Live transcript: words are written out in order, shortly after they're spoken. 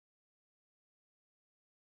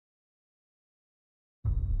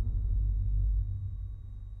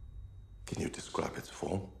Can you describe its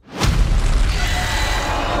form?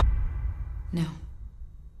 No.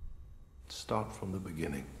 Start from the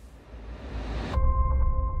beginning.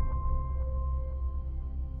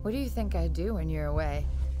 What do you think I do when you're away?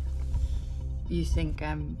 You think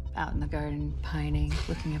I'm out in the garden pining,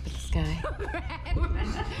 looking up at the sky?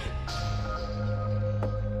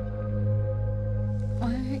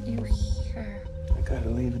 Why aren't you here? I gotta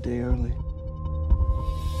leave a day early.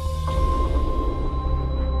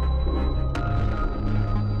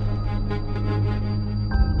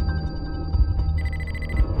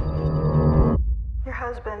 Your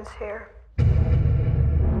husband's here.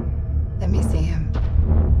 Let me see him.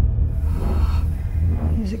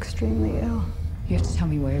 He's extremely ill. You have to tell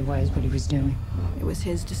me where he was, what he was doing. It was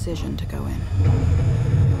his decision to go in.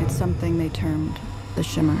 It's something they termed the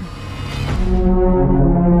Shimmer.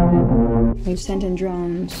 We've sent in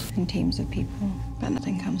drones and teams of people, but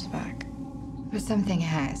nothing comes back. But something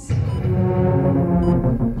has.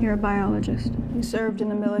 You're a biologist. You served in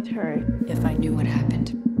the military. If I knew what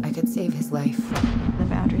happened, I could save his life. The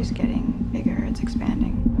boundary's getting bigger, it's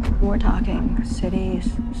expanding. We're talking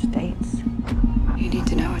cities, states. You need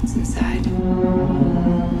to know what's inside.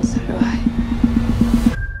 So do I.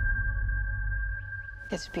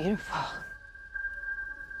 It's beautiful.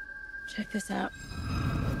 Check this out.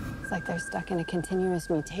 It's like they're stuck in a continuous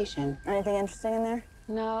mutation. Anything interesting in there?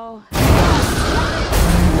 No.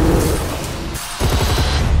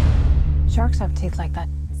 Sharks have teeth like that.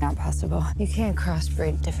 It's not possible. You can't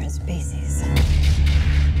crossbreed different species.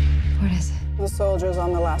 What is it? The soldiers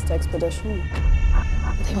on the last expedition.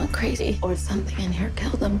 They went crazy, or something in here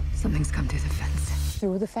killed them. Something's come through the fence.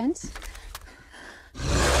 Through the fence?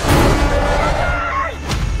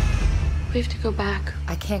 We have to go back.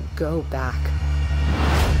 I can't go back.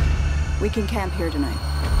 We can camp here tonight.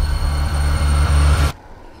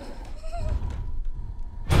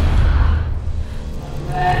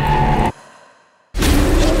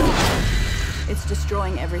 It's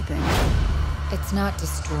destroying everything. It's not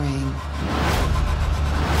destroying.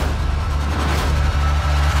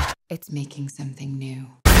 It's making something new.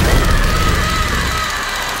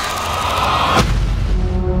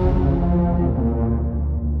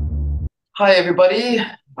 Hi everybody.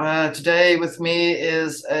 Today with me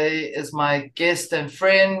is my guest and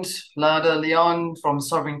friend Lauda Leon from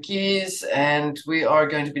Sovereign Keys, and we are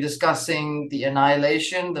going to be discussing the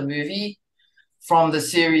Annihilation, the movie from the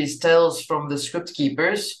series Tales from the Crypt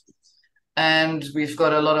Keepers. And we've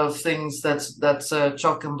got a lot of things that's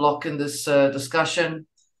chock and block in this discussion.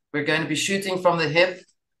 We're going to be shooting from the hip,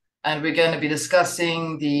 and we're going to be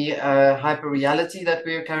discussing the hyperreality that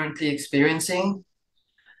we're currently experiencing.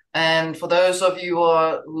 And for those of you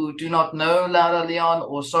who do not know Lauda Leon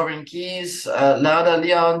or Sovereign Keys, Lauda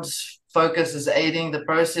Leon's focus is aiding the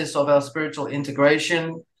process of our spiritual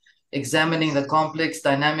integration, examining the complex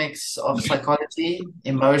dynamics of psychology,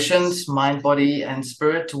 emotions, mind, body, and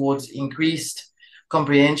spirit towards increased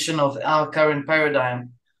comprehension of our current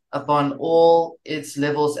paradigm upon all its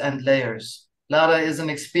levels and layers. Lauda is an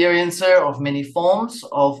experiencer of many forms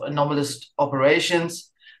of anomalous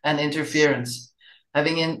operations and interference,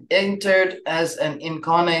 having entered as an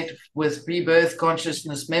incarnate with rebirth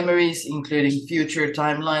consciousness memories, including future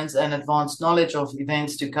timelines and advanced knowledge of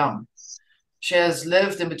events to come. She has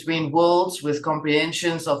lived in between worlds with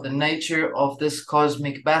comprehensions of the nature of this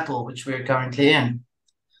cosmic battle, which we are currently in,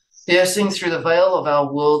 piercing through the veil of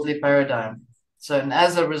our worldly paradigm. So, and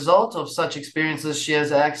as a result of such experiences, she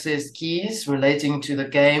has accessed keys relating to the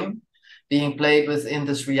game being played within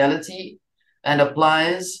this reality and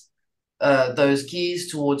applies those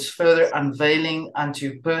keys towards further unveiling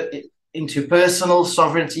into personal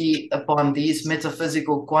sovereignty upon these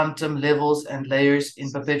metaphysical quantum levels and layers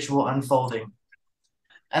in perpetual unfolding.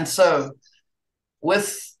 And so,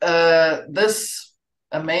 with this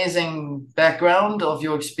amazing background of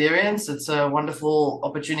your experience, it's a wonderful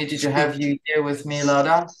opportunity to have you here with me,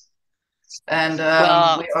 Lauda. And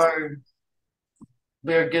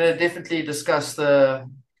we're gonna definitely discuss a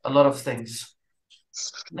lot of things.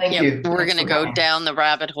 Thank you. We're going to go down the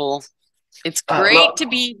rabbit hole. It's great to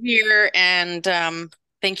be here, and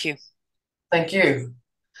thank you. Thank you.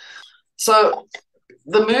 So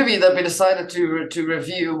the movie that we decided to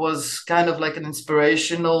review was kind of like an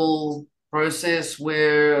inspirational process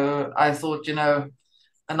where I thought,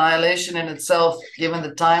 Annihilation in itself, given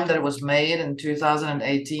the time that it was made in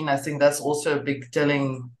 2018, I think that's also a big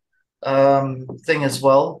telling thing as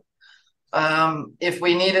well. If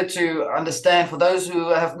we needed to understand, for those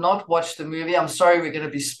who have not watched the movie, I'm sorry, we're going to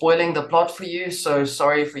be spoiling the plot for you. So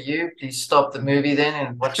sorry for you. Please stop the movie then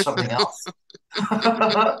and watch something else.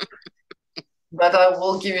 But I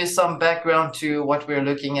will give you some background to what we're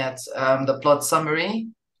looking at, the plot summary.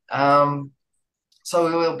 Um, so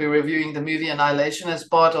we will be reviewing the movie Annihilation as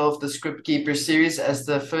part of the Script Keeper series as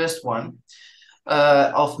the first one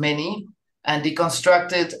of many, and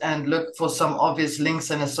deconstruct it and look for some obvious links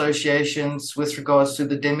and associations with regards to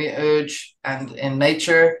the demiurge and in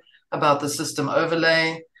nature about the system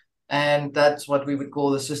overlay. And that's what we would call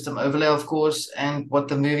the system overlay, of course, and what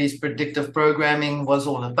the movie's predictive programming was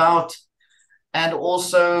all about. And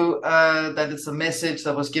also that it's a message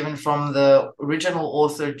that was given from the original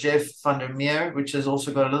author, Jeff van der Meer, which has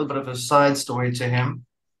also got a little bit of a side story to him.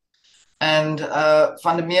 And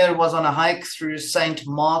Van der Meer was on a hike through St.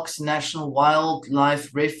 Mark's National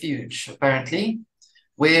Wildlife Refuge, apparently,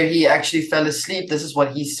 where he actually fell asleep. This is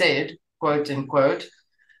what he said, quote unquote,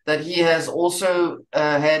 that he has also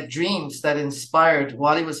had dreams that inspired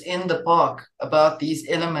while he was in the park about these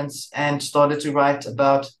elements and started to write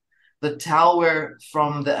about the tower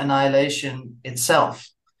from the Annihilation itself.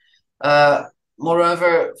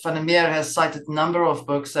 Moreover, Van der Meer has cited a number of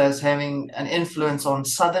books as having an influence on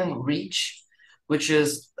Southern Reach, which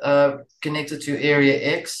is connected to Area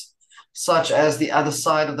X, such as The Other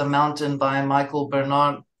Side of the Mountain by Michael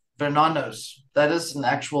Bernanos. That is an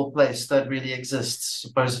actual place that really exists,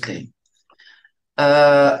 supposedly.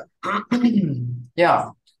 Yeah.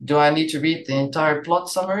 Do I need to read the entire plot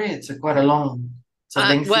summary? It's quite a long, it's a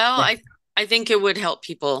lengthy Well, thing. I think it would help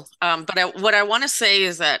people. But what I want to say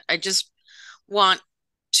is that I just want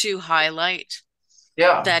to highlight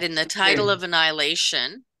Yeah. that in the title of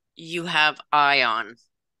Annihilation, you have Ion,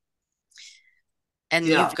 and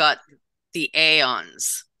Yeah. you've got the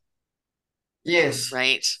Aeons, Yes.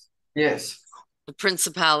 right? Yes. The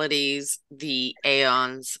principalities, the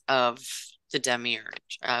Aeons of the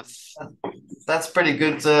demiurge of That's pretty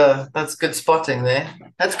good. That's good spotting there.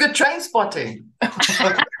 That's good train spotting.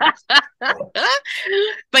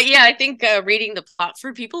 But yeah, I think reading the plot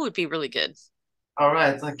for people would be really good. All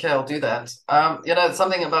right. Okay, I'll do that. You know,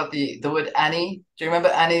 something about the word Annie. Do you remember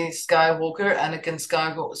Annie Skywalker? Anakin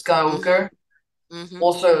Skywalker. Mm-hmm.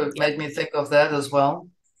 Also Yeah. made me think of that as well.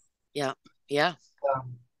 Yeah. Yeah.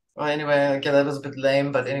 Well, anyway, okay, that was a bit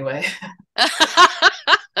lame, but anyway.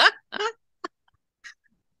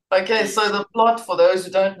 Okay, so the plot, for those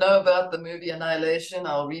who don't know about the movie Annihilation,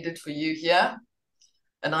 I'll read it for you here.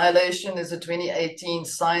 Annihilation is a 2018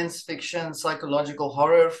 science fiction psychological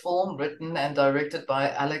horror film written and directed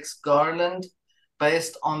by Alex Garland,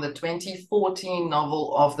 based on the 2014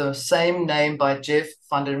 novel of the same name by Jeff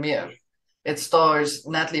van der Meer. It stars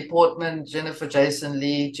Natalie Portman, Jennifer Jason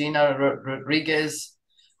Leigh, Gina Rodriguez,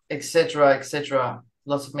 etc., etc.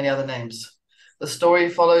 Lots of many other names. The story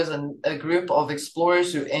follows a group of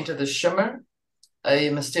explorers who enter the Shimmer, a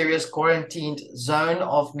mysterious quarantined zone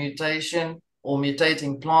of mutation or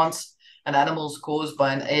mutating plants and animals caused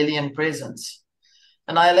by an alien presence.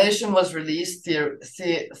 Annihilation was released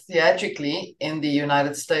theatrically in the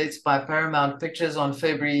United States by Paramount Pictures on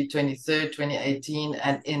February 23rd, 2018,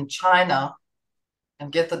 and in China,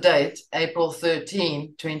 and get the date, April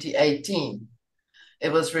 13, 2018.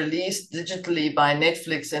 It was released digitally by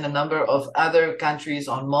Netflix in a number of other countries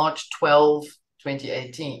on March 12,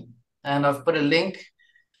 2018. And I've put a link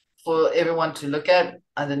for everyone to look at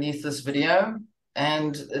underneath this video.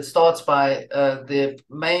 And it starts by the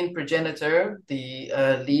main progenitor, the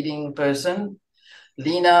leading person.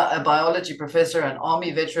 Lena, a biology professor and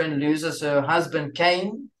army veteran, loses her husband,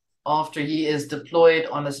 Kane, after he is deployed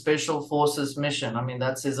on a special forces mission. I mean,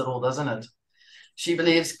 that says it all, doesn't it? She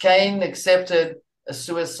believes Kane accepted a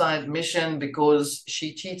suicide mission because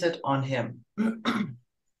she cheated on him.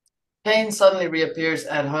 Kane suddenly reappears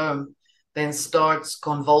at home, then starts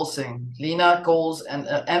convulsing. Lena calls an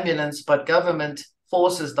ambulance, but government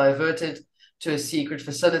forces diverted to a secret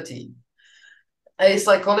facility. A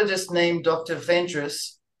psychologist named Dr.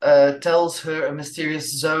 Ventress tells her a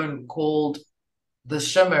mysterious zone called the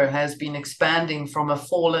Shimmer has been expanding from a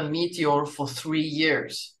fallen meteor for 3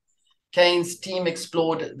 years. Kane's team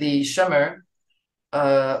explored the Shimmer,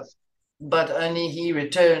 but only he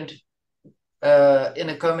returned in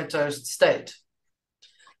a comatose state.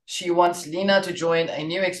 She wants Lena to join a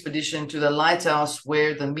new expedition to the lighthouse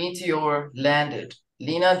where the meteor landed.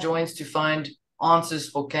 Lena joins to find answers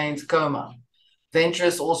for Kane's coma.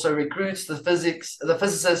 Ventress also recruits the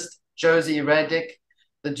physicist Josie Radick,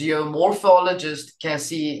 the geomorphologist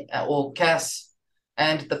Cassie or Cass,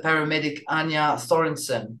 and the paramedic Anya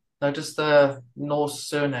Thorensen. Notice the Norse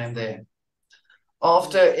surname there.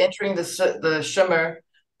 After entering the Shimmer,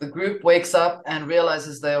 The group wakes up and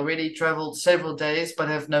realizes they already traveled several days but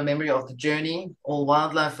have no memory of the journey. All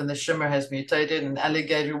wildlife in the shimmer has mutated. An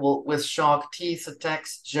alligator with shark teeth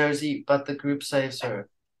attacks Josie, but the group saves her.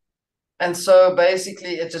 And so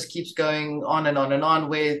basically it just keeps going on and on and on,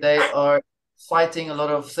 where they are fighting a lot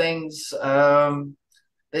of things.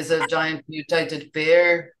 There's a giant mutated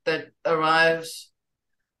bear that arrives.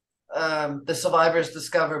 The survivors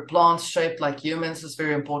discover plants shaped like humans. It's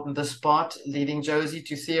very important, this part, leading Josie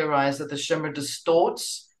to theorize that the shimmer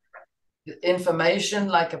distorts information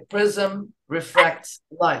like a prism refracts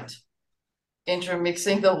light.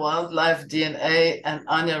 Intermixing the wildlife DNA, and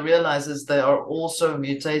Anya realizes they are also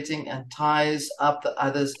mutating and ties up the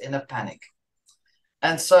others in a panic.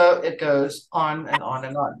 And so it goes on and on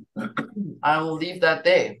and on. I will leave that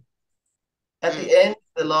there. At the end,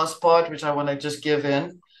 the last part, which I want to just give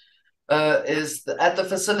in, is at the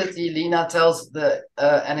facility, Lena tells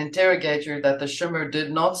an interrogator that the shimmer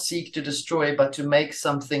did not seek to destroy, but to make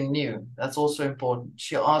something new. That's also important.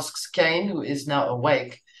 She asks Kane, who is now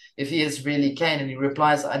awake, if he is really Kane, and he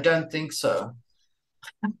replies, "I don't think so."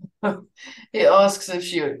 He asks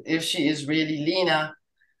if she is really Lena,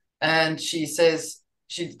 and she says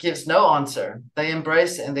she gives no answer. They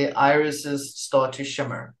embrace, and their irises start to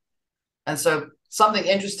shimmer. And so something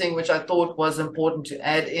interesting, which I thought was important to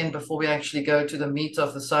add in before we actually go to the meat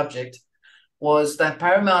of the subject, was that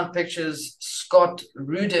Paramount Pictures' Scott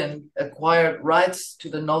Rudin acquired rights to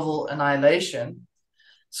the novel Annihilation.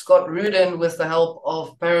 Scott Rudin, with the help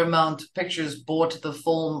of Paramount Pictures, bought the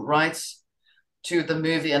film rights to the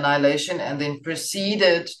movie Annihilation and then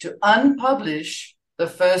proceeded to unpublish the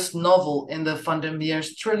first novel in the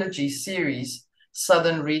Vandermeer's trilogy series,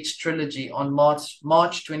 Southern Reach Trilogy, on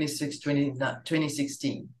March 26,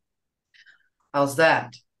 2016. How's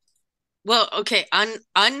that? Well, okay,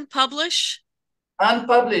 unpublish?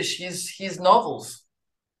 Unpublish his novels.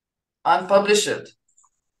 Unpublish it.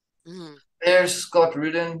 Mm-hmm. There's Scott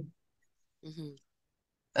Rudin. Mm-hmm.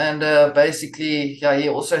 And basically, yeah, he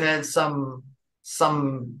also had some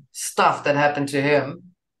stuff that happened to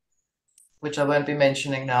him, which I won't be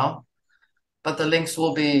mentioning now, but the links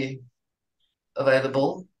will be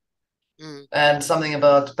available. And something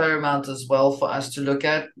about Paramount as well for us to look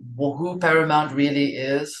at, who Paramount really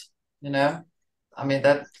is, you know. I mean,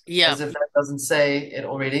 that, yeah, as if that doesn't say it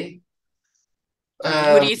already.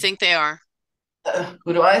 Who do you think they are?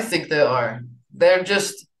 Who do I think they are? They're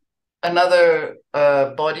just another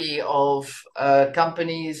body of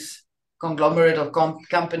companies, conglomerate of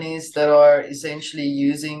companies that are essentially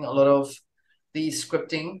using a lot of the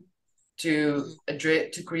scripting to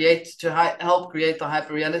help create the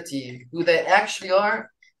hyperreality. Who they actually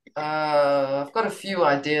are, I've got a few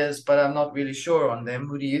ideas, but I'm not really sure on them.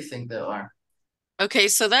 Who do you think they are? Okay,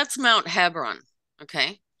 so that's Mount Hebron,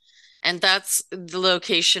 okay? And that's the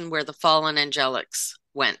location where the fallen angelics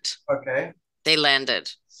went. Okay. They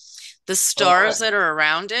landed. The stars that are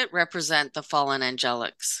around it represent the fallen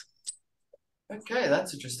angelics. Okay,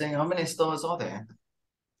 that's interesting. How many stars are there?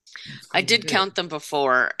 I did count them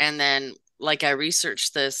before, and then like I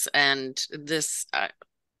researched this, and this 1,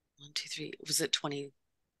 2, 3, was it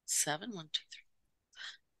 27? 1, 2,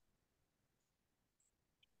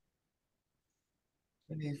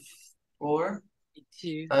 3. 24?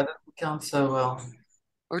 22. I didn't count so well.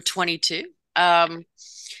 Or 22. 23,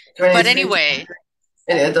 But anyway,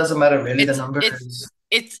 it doesn't matter really. The number is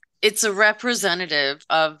it's a representative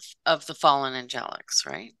of the fallen angelics,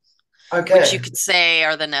 right? okay. Which you could say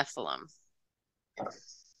are the Nephilim.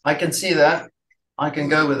 I can see that. I can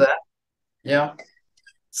go with that. Yeah.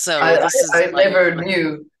 So I never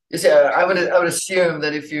knew. You see, I would assume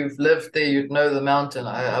that if you've lived there, you'd know the mountain.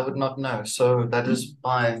 I would not know. So that is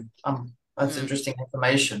my that's interesting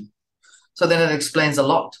information. So then it explains a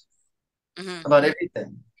lot about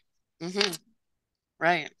everything.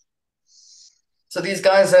 Right. So these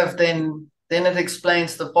guys have then it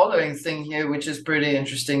explains the following thing here, which is pretty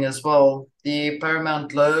interesting as well. The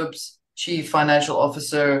Paramount Globe's Chief Financial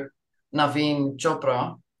Officer, Naveen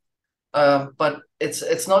Chopra, but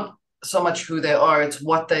it's not so much who they are, it's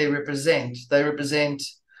what they represent. They represent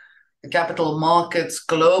the capital markets,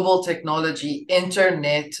 global technology,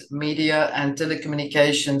 internet, media, and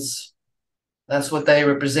telecommunications. That's what they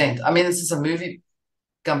represent. I mean, this is a movie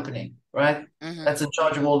company, right? That's in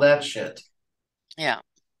charge of all that shit. Yeah.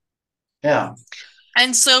 Yeah.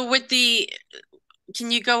 And so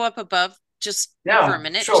can you go up above just for a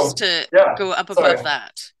minute? Sure. Just to go up above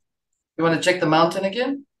that. You want to check the mountain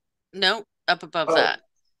again? No, up above that.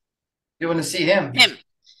 You want to see him? Him.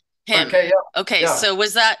 Okay, yeah. Okay, so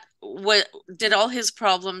did all his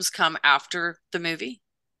problems come after the movie?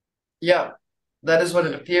 Yeah. That is what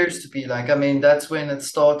it appears to be like. I mean, that's when it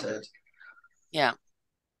started. Yeah.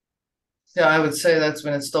 Yeah, I would say that's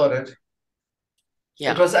when it started.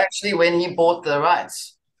 Yeah. It was actually when he bought the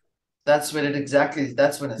rights. That's when it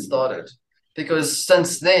started. Because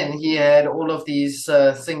since then, he had all of these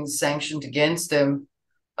things sanctioned against him.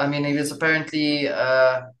 I mean, he was apparently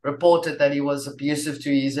reported that he was abusive to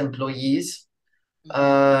his employees,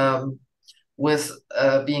 with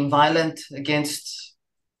being violent against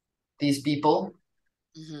these people,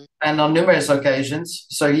 and on numerous occasions.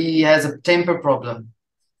 So he has a temper problem,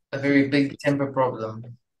 a very big temper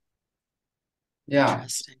problem. Yeah.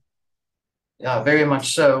 Interesting. Yeah, very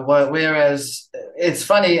much so. Whereas it's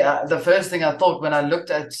funny, the first thing I thought when I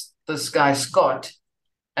looked at this guy, Scott,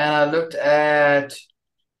 and I looked at,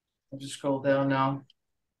 I'll just scroll down now,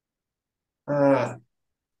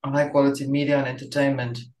 high quality media and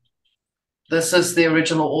entertainment. This is the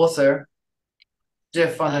original author,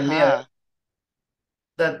 Jeff van der Meer,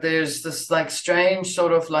 that there's this like strange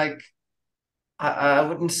sort of like, I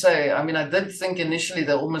wouldn't say, I mean, I did think initially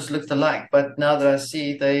they almost looked alike, but now that I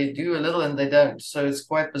see, they do a little and they don't. So it's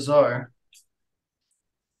quite bizarre.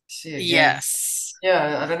 See again. Yes.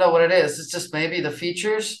 Yeah, I don't know what it is. It's just maybe the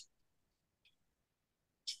features.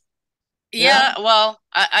 Yeah, well,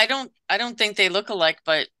 I don't think they look alike,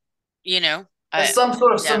 but there's some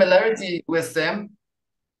sort of similarity with them.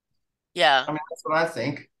 Yeah. I mean, that's what I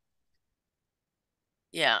think.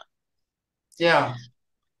 Yeah. Yeah.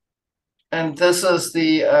 And this is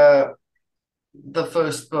the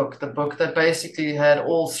first book, the book that basically had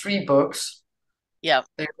all three books. Yeah.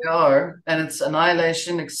 There they are, and it's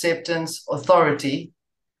Annihilation, Acceptance, Authority,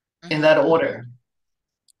 in that order.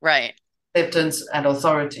 Right. Acceptance and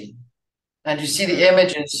Authority. And you see the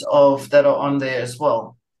images of that are on there as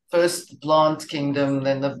well. First the plant kingdom,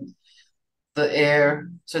 then the air.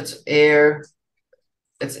 So it's air,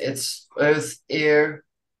 it's earth, air,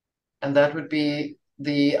 and that would be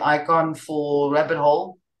the icon for rabbit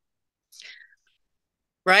hole.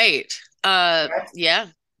 Right. Yeah.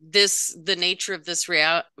 The nature of this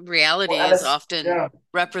reality is often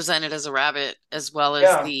represented as a rabbit, as well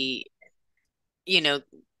as the,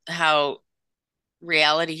 how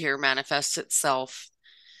reality here manifests itself.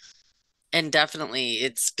 And definitely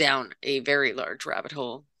it's down a very large rabbit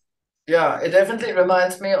hole. Yeah, it definitely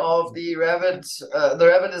reminds me of the rabbit. The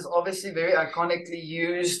rabbit is obviously very iconically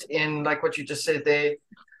used in, like what you just said there,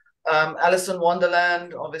 Alice in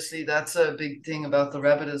Wonderland. Obviously, that's a big thing about the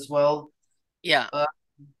rabbit as well. Yeah.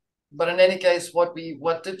 But in any case, what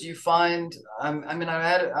did you find? I mean,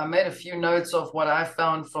 I made a few notes of what I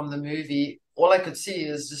found from the movie. All I could see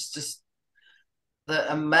is just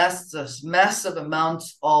the massive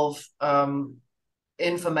amounts of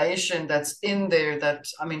information that's in there that,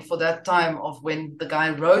 I mean, for that time of when the guy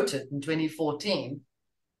wrote it in 2014,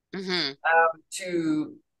 and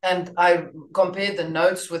I compared the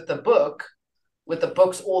notes with the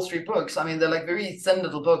books, all three books. I mean, they're like very thin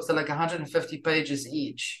little books. They're like 150 pages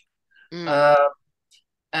each. And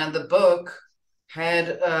the book had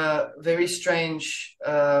a very strange,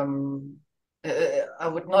 I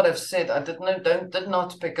would not have said, I did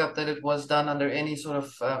not pick up that it was done under any sort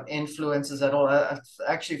of influences at all. I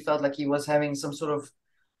actually felt like he was having some sort of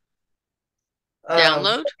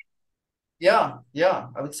download. Yeah,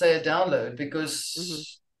 I would say a download,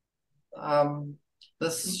 because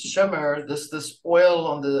this shimmer, this oil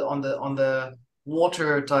on the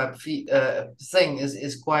water type thing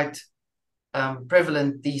is quite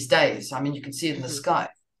prevalent these days. I mean, you can see it in the sky,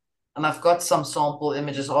 and I've got some sample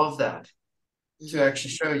images of that to actually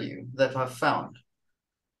show you that I've found.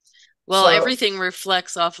 Well, everything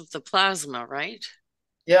reflects off of the plasma, right?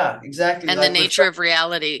 Yeah, exactly. And like the nature of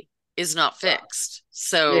reality is not fixed.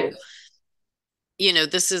 So,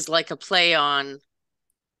 this is like a play on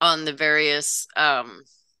the various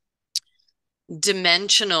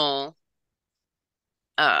dimensional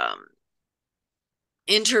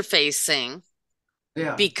interfacing,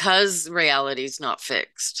 because reality is not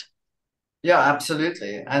fixed. Yeah,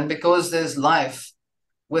 absolutely. And because there's life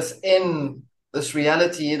within this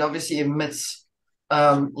reality, it obviously emits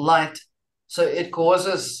light. So it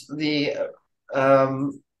causes the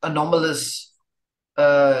anomalous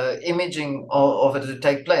imaging of it to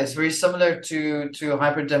take place. Very similar to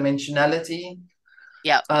hyperdimensionality.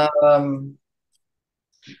 Yeah.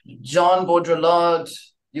 Jean Baudrillard,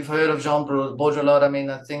 you've heard of Jean Baudrillard. I mean,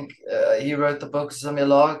 I think he wrote the book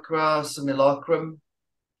Simulacrum.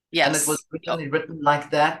 Yes. And it was originally written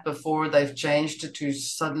like that before they've changed it to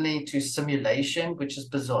simulation, which is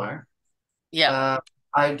bizarre. Yeah.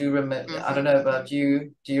 I do remember. I don't know about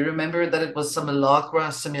you. Do you remember that it was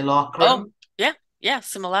simulacrum? Oh, yeah. Yeah.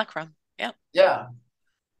 Simulacrum. Yeah. Yeah.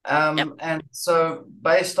 Yep. And so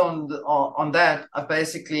based on on that, I've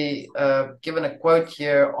basically given a quote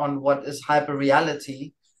here on what is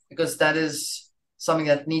hyperreality, because that is something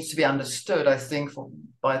that needs to be understood, I think,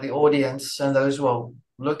 by the audience and those who are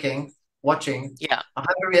watching. Yeah.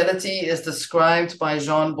 Hyperreality is described by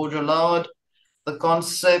Jean Baudrillard. The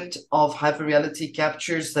concept of hyperreality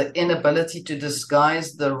captures the inability to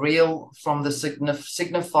disguise the real from the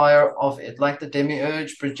signifier of it, like the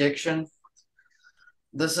demiurge projection.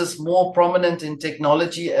 This is more prominent in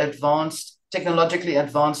technologically advanced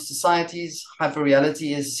societies.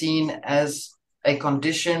 Hyperreality is seen as a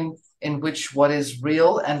condition in which what is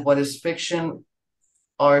real and what is fiction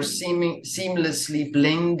are seamlessly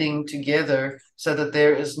blending together, so that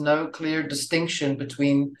there is no clear distinction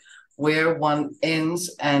between where one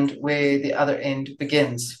ends and where the other end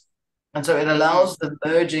begins. And so it allows the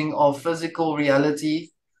merging of physical reality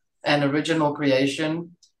and original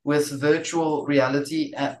creation with virtual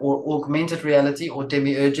reality or augmented reality, or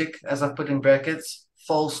demiurgic, as I put in brackets,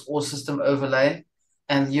 false or system overlay,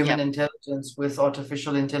 and human intelligence with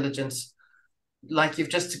artificial intelligence, like you've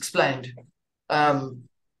just explained.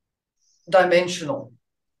 Dimensional.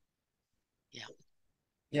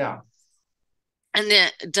 Yeah. And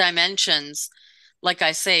the dimensions, like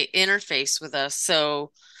I say, interface with us.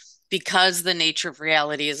 So because the nature of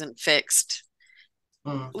reality isn't fixed,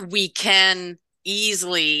 we can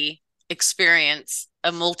easily experience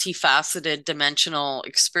a multifaceted dimensional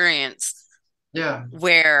experience. Yeah.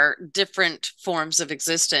 Where different forms of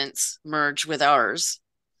existence merge with ours.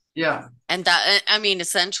 Yeah. And that, I mean,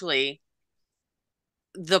 essentially,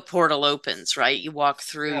 the portal opens, right? You walk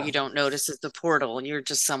through, you don't notice it's the portal, and you're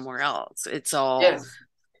just somewhere else. It's all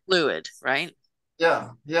fluid, right? Yeah,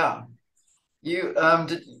 yeah. You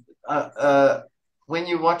did when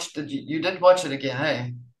you watched it, you did watch it again,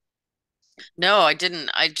 hey? No, I didn't.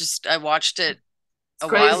 I watched it It's a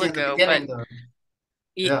while crazy in the ago, beginning, but though.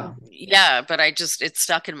 Yeah. yeah, but it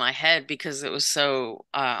stuck in my head because it was so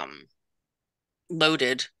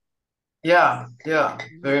loaded. Yeah, yeah,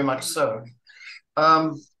 very much so.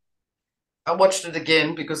 I watched it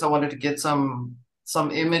again because I wanted to get some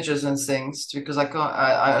images and things, because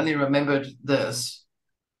I only remembered this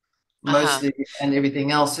mostly, and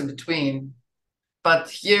everything else in between.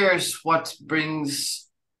 But here's what brings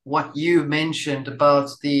what you mentioned about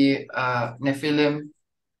the Nephilim,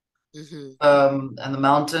 and the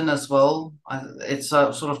mountain as well. It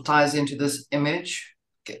sort of ties into this image.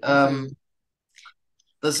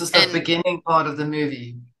 This is the beginning part of the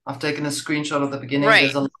movie. I've taken a screenshot of the beginning.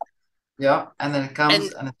 Right. And then it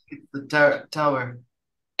comes and it's the tower.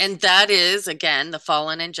 And that is, again, the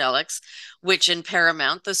fallen angelics, which in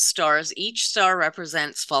Paramount, the stars, each star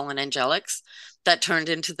represents fallen angelics that turned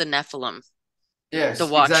into the Nephilim. Yes, the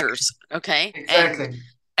Watchers. Exactly. Okay. Exactly.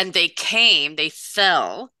 And they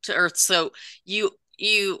fell to earth. So you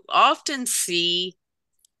often see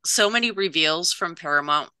so many reveals from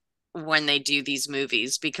Paramount when they do these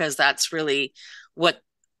movies, because that's really what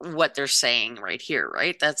they're saying right here,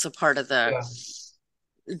 right? That's a part of the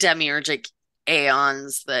demiurgic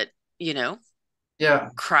aeons that,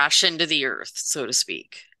 crash into the earth, so to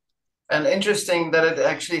speak. And interesting that it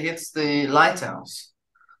actually hits the lighthouse,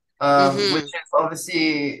 which is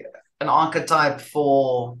obviously an archetype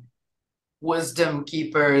for wisdom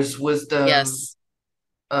keepers, wisdom,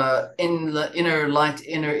 in the inner light,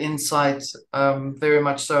 inner insight, very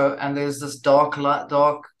much so. And there's this dark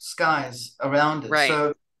skies around it. Right.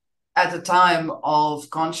 So at the time of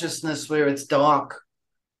consciousness where it's dark,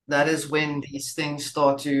 that is when these things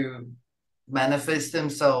start to manifest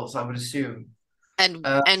themselves, I would assume.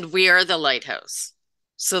 And we are the lighthouse.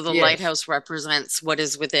 So the lighthouse represents what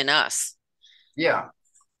is within us. Yeah,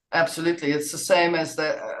 absolutely. It's the same as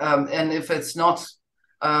that. And if it's not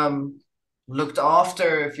looked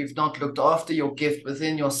after, if you've not looked after your gift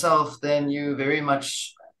within yourself, then you very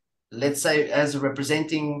much, let's say, as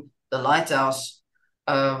representing the lighthouse,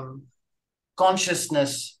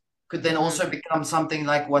 consciousness could then also become something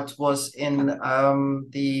like what was in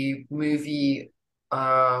the movie,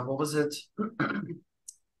 what was it?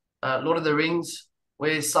 Lord of the Rings,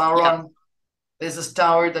 where Sauron, there's this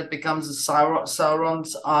tower that becomes a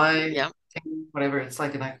Sauron's eye, thing, whatever. It's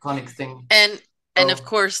like an iconic thing. And of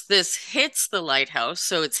course, this hits the lighthouse,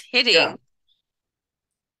 so it's hitting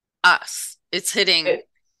us. It's hitting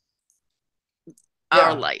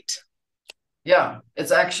our light. Yeah,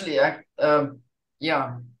 it's actually,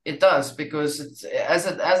 it does, because it's as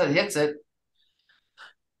it hits it,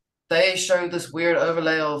 they show this weird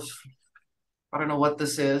overlay of, I don't know what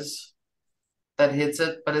this is that hits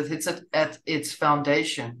it, but it hits it at its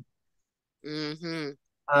foundation. And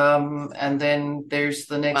then there's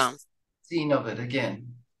the next scene of it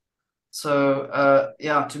again. So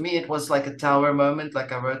yeah, to me it was like a tower moment,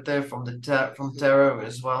 like I wrote there from the from tarot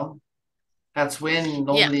as well. That's when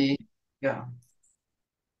Yeah. normally, yeah,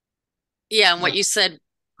 Yeah, and what you said,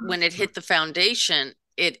 when it hit the foundation,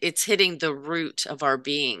 it's hitting the root of our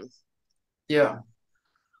being, yeah,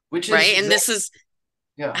 which is right? And this exactly, is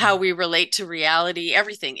yeah, how we relate to reality,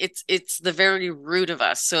 everything. It's the very root of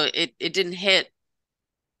us. So it didn't hit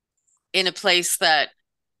in a place that,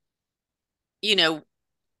 you know,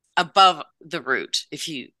 above the root, if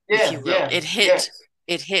you yeah, will. yeah, yes,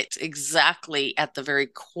 It hit exactly at the very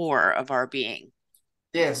core of our being.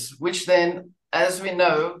 yes. Which then, as we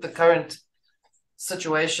know, the current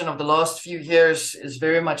situation of the last few years is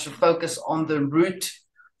very much a focus on the root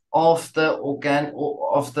of the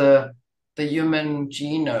of the human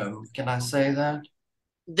genome. Can I say that?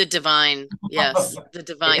 The divine, yes, the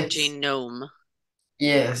divine Yes, genome.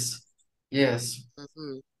 yes, yes.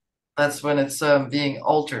 Mhm. That's when it's being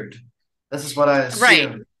altered. This is what I Right.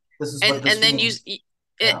 assume. This is what And this then you means.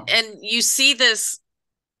 Yeah, and you see this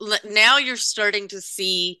now, you're starting to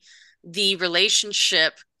see the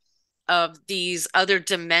relationship of these other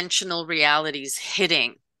dimensional realities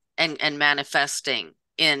hitting and manifesting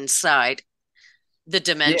inside the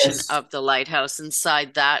dimension yes, of the lighthouse,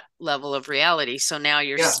 inside that level of reality. So now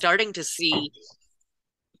you're yeah, starting to see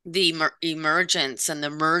the emergence and the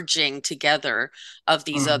merging together of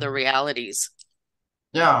these other mm, realities.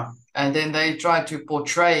 yeah. And then they try to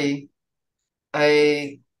portray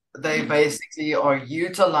a. They basically are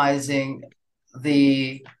utilizing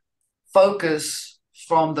the focus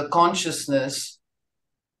from the consciousness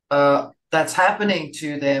that's happening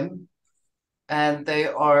to them, and they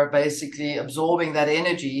are basically absorbing that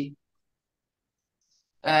energy,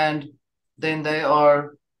 and then they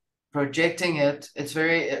are projecting it. It's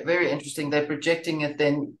very interesting. They're projecting it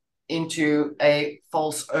then into a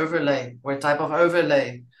false overlay, or a type of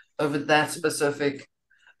overlay over that specific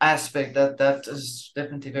aspect. That is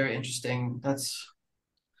definitely very interesting. That's,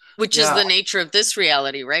 Which is yeah, the nature of this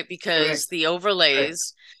reality, right? Because correct, the correct.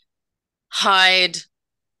 overlays hide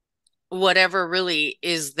whatever really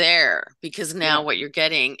is there, because now Yeah, what you're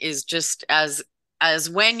getting is just as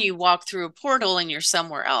when you walk through a portal and you're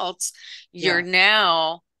somewhere else, you're yeah,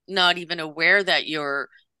 now not even aware that your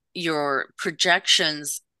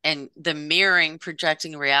projections and the mirroring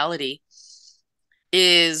projecting reality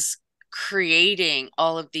is creating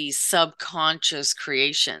all of these subconscious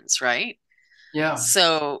creations, right? yeah,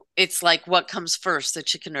 So it's like, what comes first, the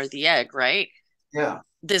chicken or the egg, right? yeah,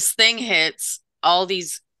 This thing hits, all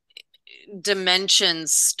these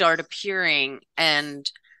dimensions start appearing, and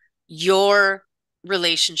your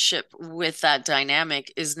relationship with that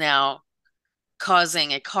dynamic is now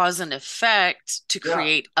causing a cause and effect to yeah,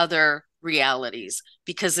 create other realities,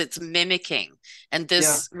 because it's mimicking. And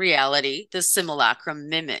yeah, this reality, this simulacrum,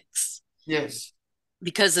 mimics, yes.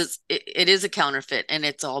 because it is a counterfeit, and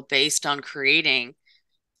it's all based on creating,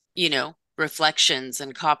 reflections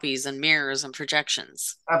and copies and mirrors and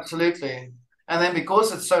projections. Absolutely. And then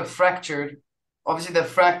because it's so fractured, obviously the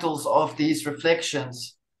fractals of these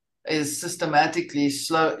reflections is systematically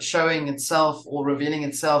showing itself or revealing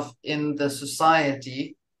itself in the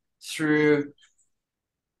society through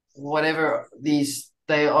whatever these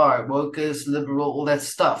they are, workers, liberal, all that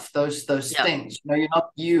stuff, those Yeah. things. You're not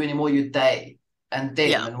you anymore, you're they and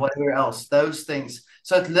them Yeah. and whatever else, those things.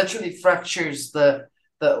 So it literally fractures the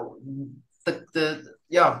the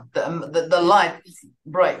light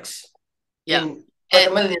breaks Yeah. in like a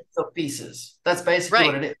And million of pieces. That's basically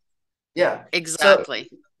what right. it is. Yeah. So Exactly.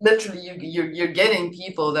 literally you're getting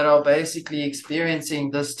people that are basically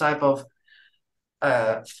experiencing this type of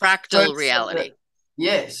Fractal person that, reality.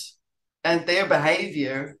 yes, and their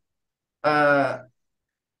behavior uh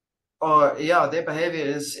or yeah, their behavior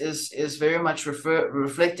is very much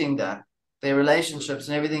reflecting that. Their Mhm. relationships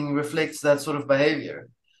and everything reflects that sort of behavior,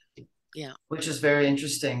 Yeah. which is very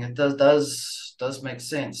interesting. It does make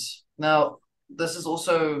sense. Now, this is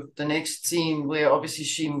also the next scene where obviously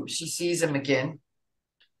she sees him again.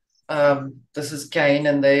 This is Kane,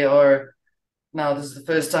 and they are now. This is the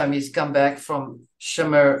first time he's come back from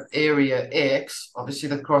Shimmer Area X. Obviously,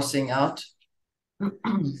 the crossing out.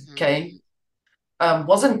 Mhm. Kane.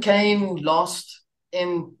 Wasn't Cain lost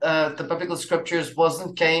in the biblical scriptures?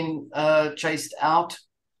 Wasn't Cain chased out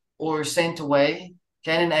or sent away?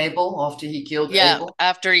 Cain and Abel after he killed Yeah, Abel.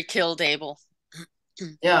 after he killed Abel.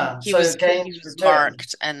 Yeah, He so was he Cain's was returned.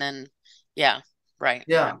 marked, and then yeah, right.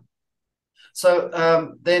 Yeah. So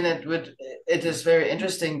then it is very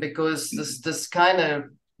interesting because this kind of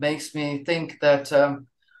makes me think that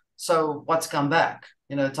so what's come back?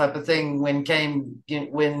 type of thing when Cain did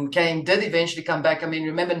eventually come back. I mean,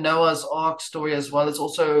 remember Noah's Ark story as well. It's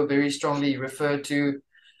also very strongly referred to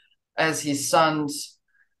as his sons.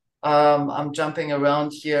 I'm jumping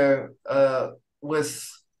around here with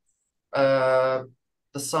the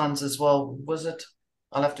sons as well. Was it?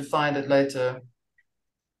 I'll have to find it later.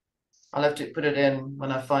 I'll have to put it in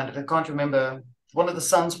when I find it. I can't remember. One of the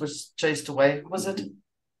sons was chased away. Was it?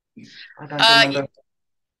 I don't remember.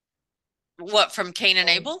 What, from Cain and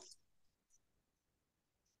Abel?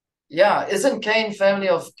 Yeah, isn't Cain family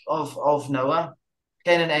of Noah?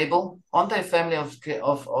 Cain and Abel, aren't they family of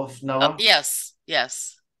Noah? Yes. Yeah.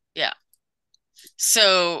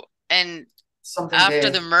 So, and Something after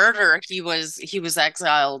there. the murder, he was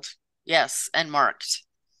exiled. Yes, and marked.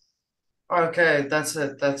 Okay, that's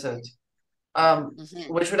it.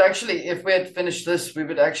 Mm-hmm. Which would actually, if we had finished this, we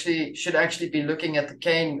should actually be looking at the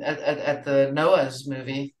Cain at the Noah's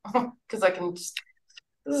movie because this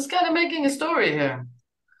is kind of making a story here.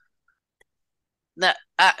 That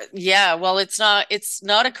yeah, well, it's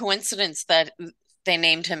not a coincidence that they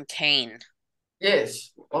named him Cain.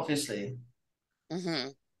 Yes, obviously. Mm-hmm.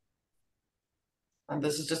 And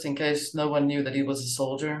this is just in case no one knew that he was a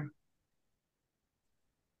soldier.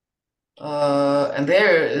 And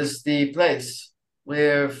there is the place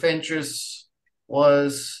where Fentress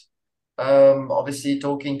was obviously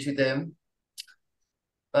talking to them.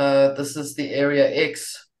 This is the Area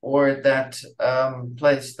X, or that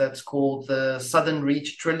place that's called the Southern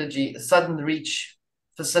Reach facility. Sudden Reach.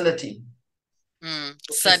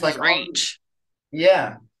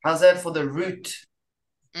 Yeah. How's that for the root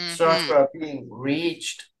chakra Mm-hmm. being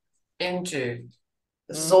reached into?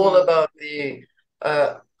 This is all about the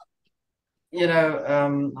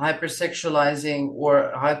hypersexualizing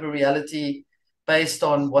or hyperreality based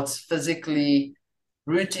on what's physically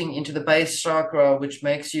rooting into the base chakra, which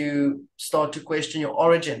makes you start to question your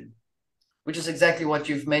origin, which is exactly what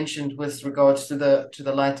you've mentioned with regards to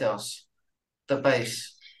the lighthouse, the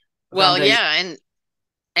base. Well, yeah,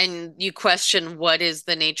 and you question what is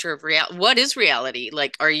the nature of reality. What is reality?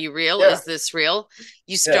 Like, are you real? Yeah. Is this real?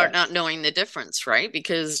 You start not knowing the difference, right?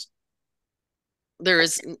 Because there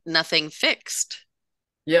is nothing fixed.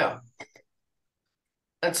 Yeah.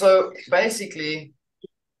 And so basically,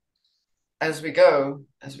 as we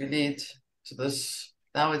lead to this,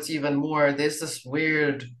 now it's even more, there's this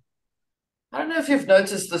weird, I don't know if you've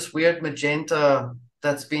noticed this weird magenta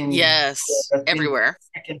that's been everywhere.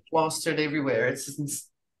 Plastered everywhere. It's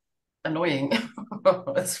annoying.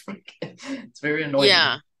 It's very annoying.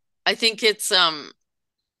 Yeah. I think it's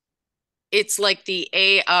like the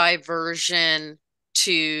AI version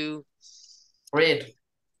to Red.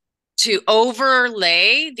 To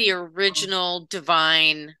overlay the original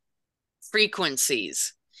divine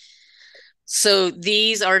frequencies. So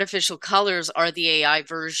these artificial colors are the AI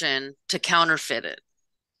version to counterfeit it,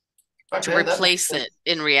 to replace it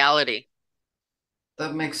in reality.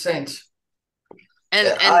 That makes sense.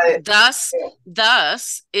 And thus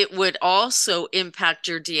it would also impact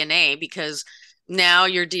your DNA, because now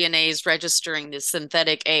your DNA is registering the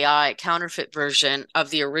synthetic AI counterfeit version of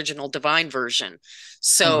the original divine version.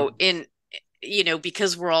 So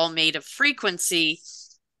because we're all made of frequency,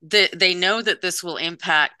 they know that this will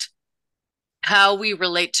impact how we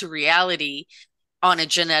relate to reality on a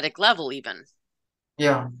genetic level, even.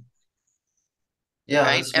 Yeah. Yeah.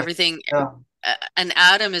 Right. Everything. Yeah. An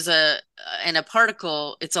atom is and a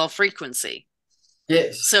particle, it's all frequency.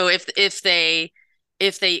 Yes. So if they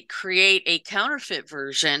create a counterfeit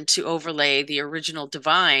version to overlay the original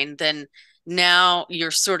divine, then now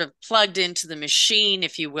you're sort of plugged into the machine,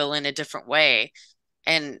 if you will, in a different way.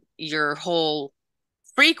 And your whole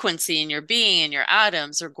frequency in your being and your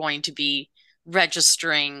atoms are going to be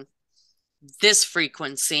registering this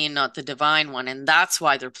frequency, not the divine one. And that's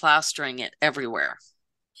why they're plastering it everywhere.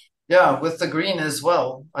 Yeah, with the green as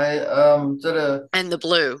well. I did a... And the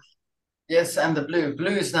blue. Yes, and the blue.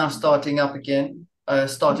 Blue is now starting up again.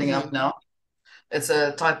 Up now. It's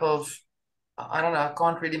a type of... I don't know, I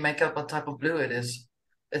can't really make up what type of blue it is.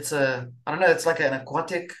 It's I don't know, it's like an aqua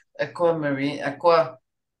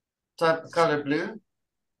type of color blue.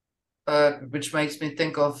 Which makes me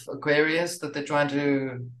think of Aquarius, that they're trying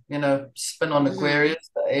to, spin on Aquarius,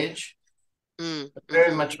 the age. It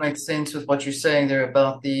very much makes sense with what you're saying there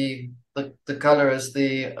about the color as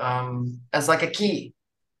as like a key.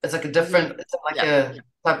 It's like a different, it's like a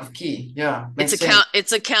type of key. Yeah,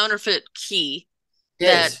 it's a counterfeit key.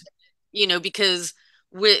 Yes. That, because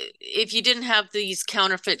if you didn't have these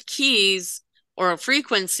counterfeit keys or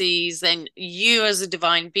frequencies, then you as a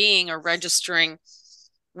divine being are registering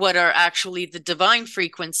what are actually the divine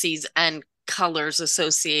frequencies and colors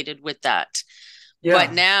associated with that. But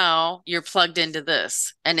Yeah. now you're plugged into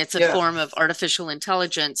this, and it's a Yeah. form of artificial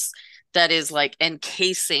intelligence that is like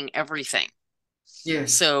encasing everything.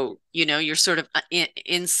 Yes. So, you're sort of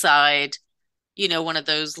inside, one of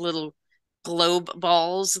those little globe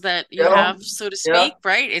balls that you Yeah. have, so to Yeah. speak,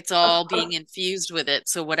 right? It's all being infused with it.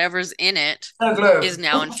 So whatever's in it No globe. is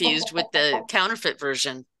now infused with the counterfeit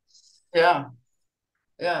version. Yeah.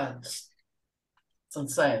 Yeah. It's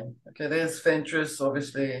insane. Okay, there's Ventress,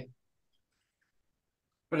 obviously.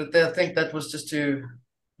 But I think that was just to,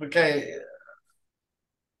 okay,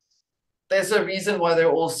 there's a reason why they're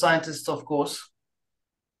all scientists, of course.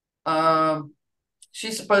 Um,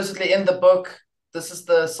 she supposedly in the book, this is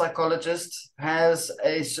the psychologist,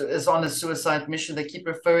 is on a suicide mission. They keep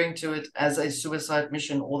referring to it as a suicide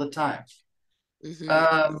mission all the time. Mm-hmm.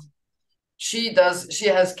 Um, she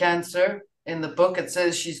has cancer. In the book, it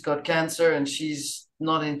says she's got cancer and she's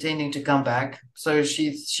not intending to come back. So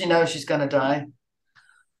she knows she's gonna die.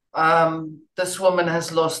 This woman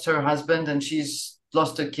has lost her husband and she's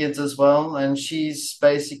lost her kids as well, and she's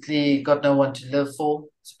basically got no one to live for,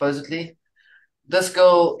 supposedly. This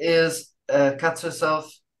girl is cuts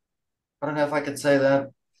herself. I don't know if I could say that.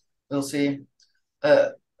 We'll see. Uh,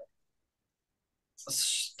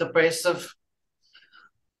 Depressive,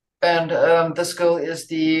 and this girl is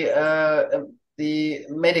the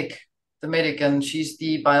medic, and she's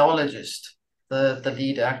the biologist, the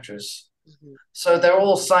lead actress. Mm-hmm. So they're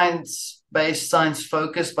all science-based,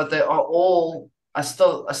 science-focused, but they are all. I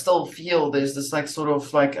still feel there's this like sort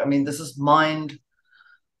of like, I mean, this is mind,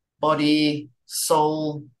 body,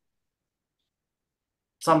 soul,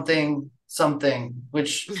 something,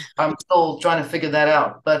 which I'm still trying to figure that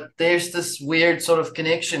out. But there's this weird sort of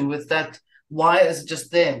connection with that. Why is it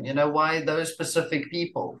just them? Why those specific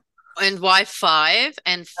people? And why five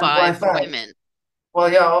and And why five five? women?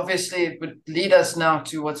 Well, yeah, obviously it would lead us now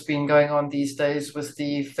to what's been going on these days with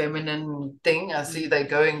the feminine thing. I see they're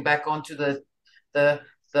going back onto the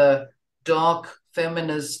the dark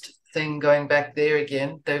feminist thing, going back there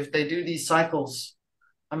again. They do these cycles.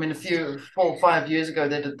 I mean, a few 4 or 5 years ago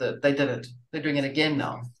they did it. They're doing it again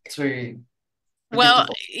now. It's very Well,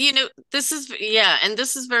 predictable. this is, yeah, and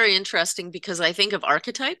this is very interesting because I think of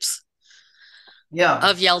archetypes Yeah.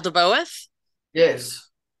 of Yaldabaoth, Yes.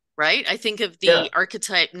 right? I think of Yeah. the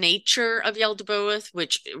archetype nature of Yaldabaoth,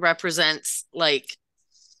 which represents like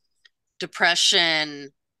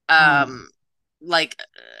depression, Hmm. like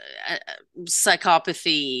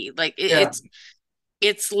psychopathy. Like Yeah.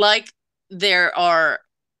 it's like there are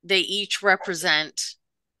they each represent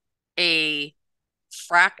a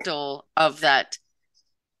fractal of that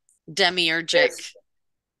demiurgic Yes.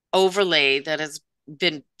 overlay that has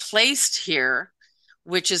been placed here,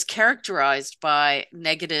 which is characterized by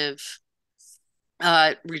negative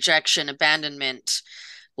rejection, abandonment,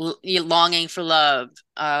 longing for love,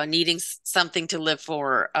 needing something to live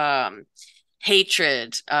for,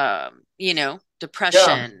 hatred, Yeah.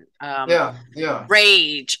 depression, Yeah. Yeah.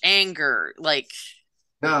 rage, anger, like,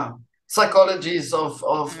 Yeah. Psychologies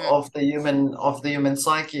mm, of the human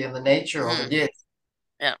psyche and the nature of it. mhm, Yes.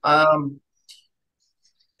 yeah. Um,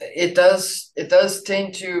 it does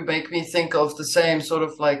tend to make me think of the same sort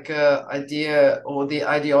of like idea or the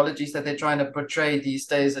ideologies that they're trying to portray these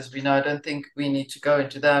days. As we know, I don't think we need to go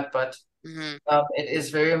into that, but Mhm, it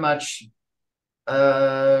is very much.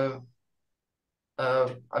 Uh,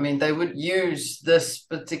 I mean, they would use this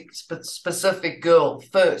specific girl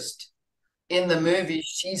first in the mhm, movie.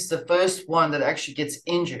 She's the first one that actually gets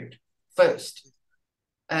injured first,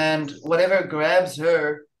 and whatever grabs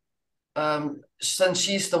her, since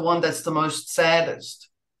she's the one that's the most saddest.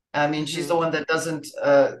 I mean, she's mhm. the one that doesn't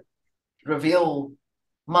reveal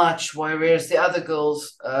much, whereas the other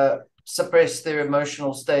girls suppress their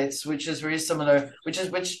emotional states, which is very similar. Which,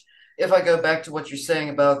 if I go back to what you're saying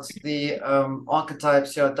about the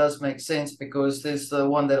archetypes, yeah, it does make sense because there's the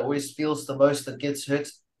one that always feels the most that gets hurt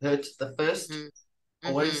the first, Mhm. Mhm.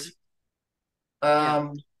 always. Yeah.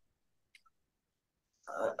 Um,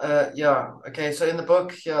 yeah. Okay. So in the book,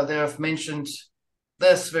 yeah, they have mentioned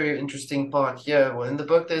this very interesting part here. Well, in the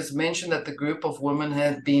book, there's mentioned that the group of women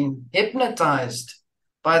had been hypnotized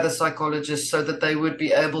by the psychologist so that they would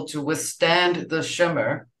be able to withstand the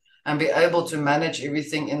shimmer and be able to manage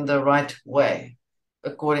everything in the right way,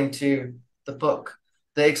 according to the book.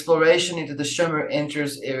 The exploration into the shimmer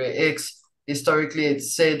enters Area X. Historically,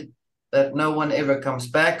 it's said that no one ever comes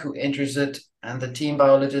back who enters it, and the team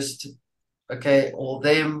biologist, okay, or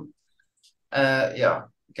them, yeah.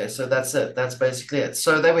 Okay, so that's it. That's basically it.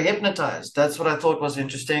 So they were hypnotized. That's what I thought was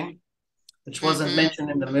interesting, which wasn't Mhm. mentioned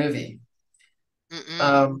in the movie. Mhm.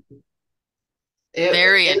 Um,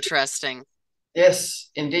 Very it, interesting. yes,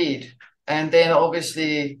 indeed. And then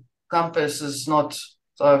obviously compass is not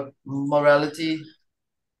morality,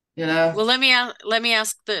 you know? Well, let me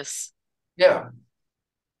ask this. Yeah,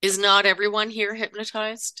 Is not everyone here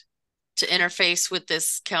hypnotized to interface with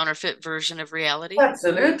this counterfeit version of reality?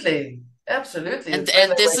 absolutely. Absolutely. And It's when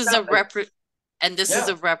they this wake is up. a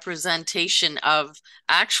Yeah, representation of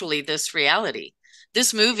actually this reality.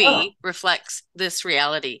 This yeah, movie reflects this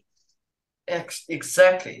reality.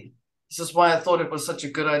 exactly. This is why I thought it was such a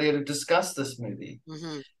good idea to discuss this movie.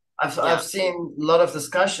 Hmm. I've Yeah. seen a lot of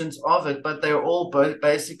discussions of it, but they're all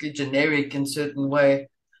basically generic in certain way.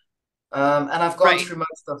 And I've gone Right. through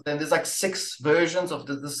most of them. There's like 6 versions of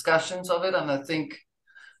the discussions of it, and I think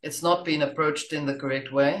it's not been approached in the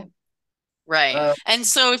correct way. Right. Uh, And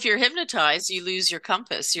so if you're hypnotized, you lose your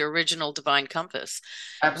compass, your original divine compass.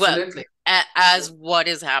 Well, Absolutely. as what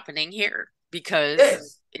is happening here, because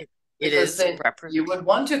Yes, it because is then you would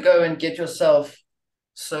want to go and get yourself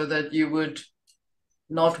so that you would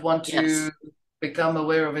not want to yes. become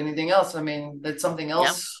aware of anything else. I mean, that's something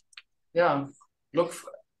Yeah. else. Yeah, look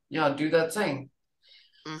for, yeah, do that thing.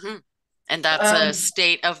 Hmm. And that's a Um,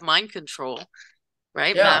 state of mind control,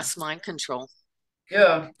 right? yeah, Mass mind control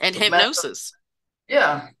yeah, and massive. hypnosis.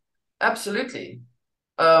 Yeah, absolutely.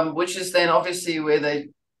 Which is then obviously where they,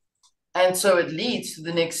 and so it leads to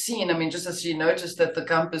the next scene. I mean, just as you noticed that the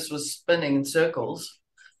compass was spinning in circles,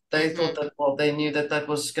 they Hmm. thought that, well, they knew that that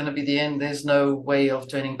was going to be the end. There's no way of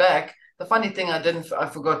turning back. The funny thing I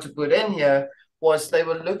forgot to put in here was they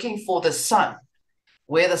were looking for the sun,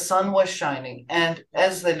 where the sun was shining. And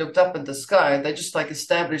as they looked up at the sky, they just like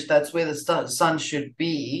established that's where the sun should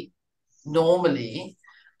be normally.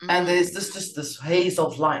 And Hmm. there's just this haze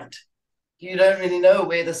of light. You don't really know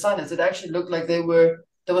where the sun is. It actually looked like there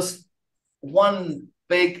was one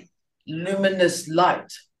big luminous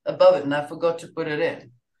light above it, and I forgot to put it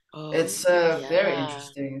in. It's Oh, very yeah.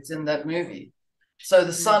 interesting. It's in that movie. So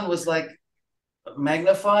the sun was Hmm. like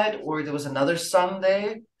magnified, or there was another sun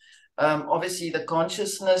there. Obviously, the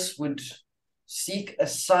consciousness would seek a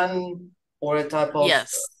sun or a type of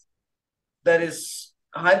Yes. that is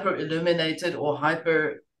hyper illuminated or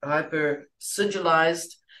hyper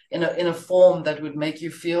sigilized in a form that would make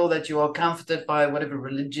you feel that you are comforted by whatever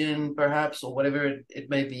religion, perhaps, or whatever it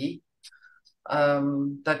may be.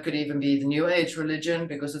 That could even be the New Age religion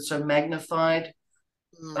because it's so magnified.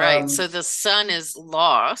 Right. Um, So the sun is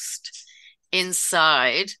lost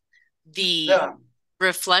inside the yeah,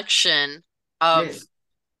 reflection of yes,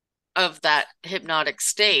 that hypnotic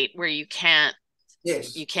state where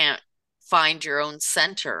yes, you can't find your own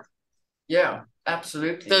center. yeah,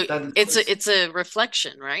 absolutely. So That was, it's a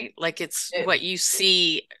reflection, right? Like it's yes, what you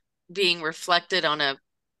see being reflected on a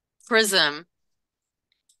prism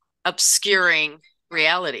obscuring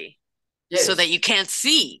reality so that you yes. can't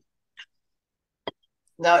see.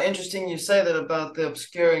 Now, interesting you say that about the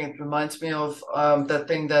obscuring. It reminds me of that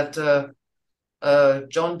thing that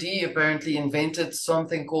John Dee apparently invented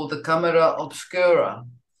something called the camera obscura,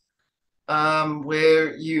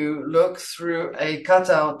 where you look through a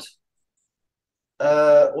cutout,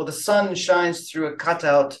 or the sun shines through a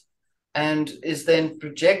cutout and is then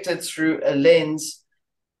projected through a lens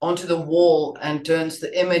onto the wall and turns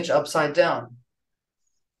the image upside down.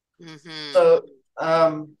 Hmm. So,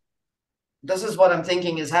 this is what I'm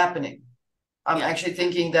thinking is happening. I'm Yeah. actually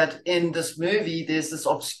thinking that in this movie, there's this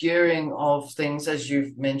obscuring of things, as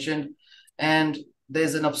you've mentioned, and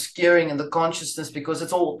there's an obscuring in the consciousness because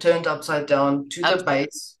it's all turned upside down to Up the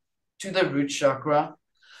base, to the root chakra,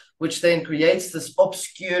 which then creates this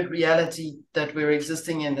obscured reality that we're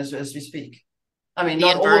existing in as we speak. I mean, the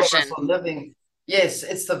not all of us inversion. are living. Yes,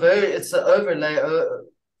 it's the overlay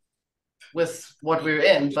with what we're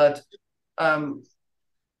in, but um,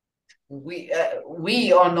 we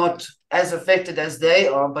are not as affected as they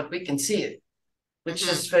are, but we can see it, which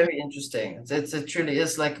Hmm. is very interesting. It truly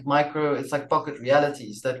is like micro. It's like pocket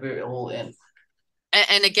realities that we're all in.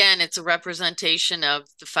 And again, it's a representation of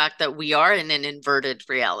the fact that we are in an inverted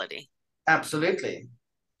reality. Absolutely,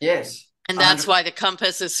 yes, And a that's hundred. why the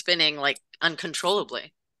compass is spinning like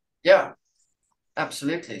uncontrollably. Yeah,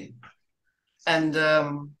 absolutely. And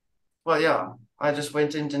well, yeah, I just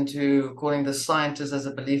went into calling the scientists as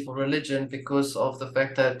a belief or religion because of the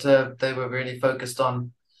fact that they were really focused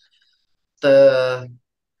on the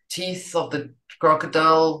teeth of the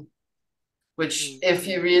crocodile, which, Mm. if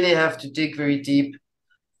you really have to dig very deep,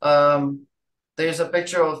 um, there's a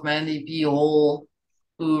picture of Mandy P. Hall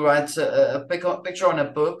who writes a picture on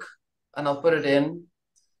a book, and I'll put it in,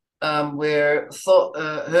 where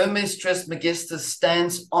her mistress Megistus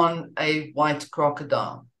stands on a white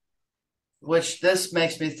crocodile. which this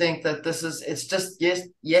makes me think that it's just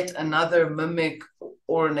yet another mimic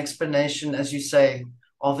or an explanation, as you say,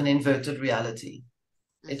 of an inverted reality.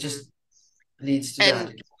 It just leads to that.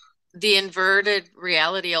 And the inverted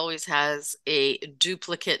reality always has a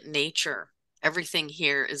duplicate nature. Everything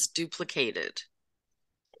here is duplicated.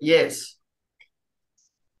 Yes.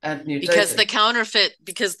 And Because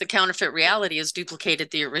mutated. the counterfeit reality has duplicated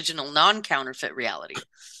the original non-counterfeit reality.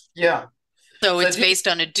 Yeah. So it's based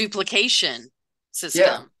on a duplication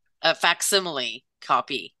system, a facsimile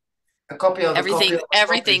copy. A copy of a copy of a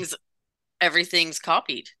copy. Everything's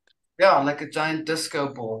copied. Yeah, like a giant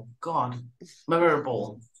disco ball. God, mirror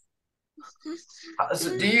ball.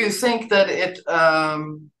 So do you think that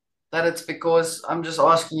it's because, I'm just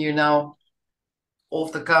asking you now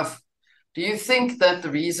off the cuff, do you think that the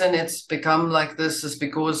reason it's become like this is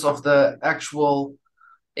because of the actual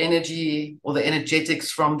energy or the energetics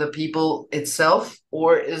from the people itself,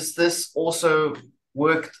 or is this also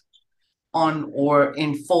worked on or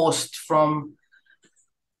enforced from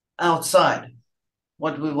outside?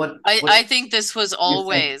 I think this was you think?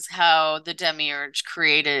 always how the Demiurge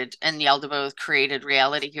created and the Eldevoth created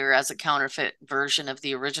reality here as a counterfeit version of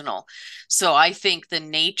the original. So I think the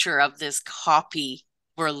nature of this copy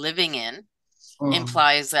we're living in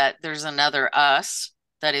implies that there's another us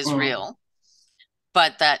that is real,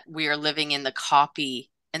 but that we are living in the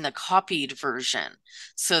copied version,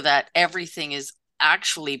 so that everything is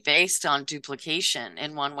actually based on duplication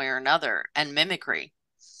in one way or another and mimicry,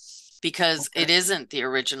 because it isn't the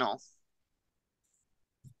original.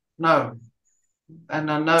 No.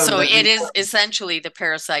 And I know So that it is essentially the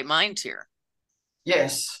parasite mind here.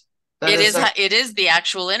 yes, It is the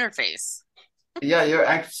actual interface. yeah, you're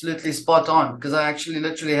absolutely spot on, because I actually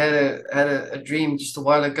literally had a dream just a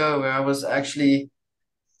while ago where I was actually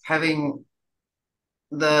having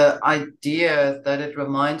the idea that it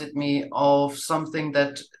reminded me of something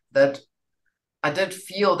that I did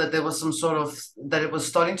feel that there was some sort of that it was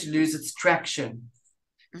starting to lose its traction.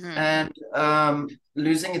 And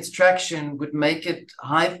losing its traction would make it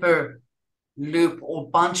hyper loop or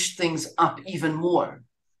bunch things up even more.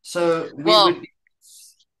 So we would,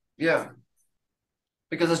 yeah,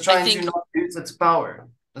 because it's trying to not lose its power.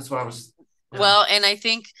 That's what I was. Yeah. Well, and I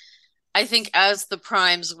think as the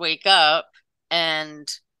primes wake up and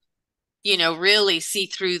really see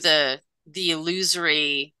through the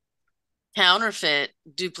illusory counterfeit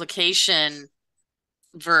duplication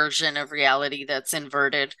version of reality that's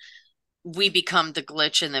inverted, we become the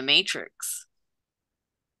glitch in the matrix.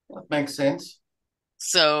 That makes sense.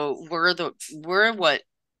 So we are the anomaly.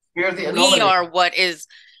 We are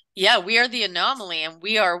the anomaly, and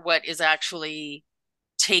we are what is actually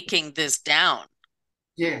taking this down.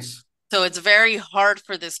 Yes. So it's very hard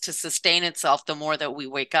for this to sustain itself the more that we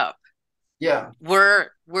wake up. Yeah. We're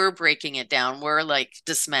breaking it down. We're like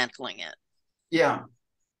dismantling it. Yeah.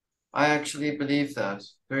 I actually believe that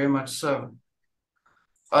very much so.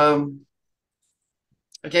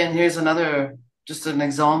 Again, here's just an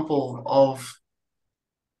example of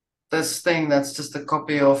this thing that's just a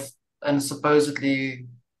copy of, and supposedly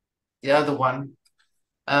the other one.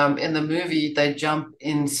 In the movie, they jump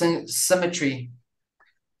in symmetry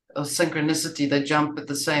or synchronicity. They jump at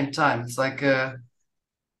the same time. It's like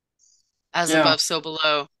as above, so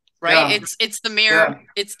below. Right? Yeah. It's the mirror. Yeah.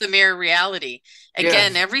 It's the mirror reality.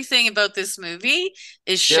 Again, everything about this movie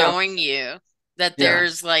is showing you that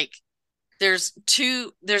there's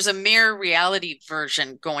there's a mirror reality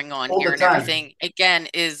version going on here, and everything again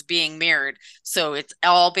is being mirrored. So it's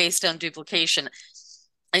all based on duplication.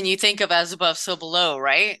 And you think of as above, so below,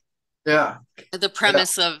 right? Yeah. The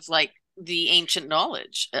premise of like the ancient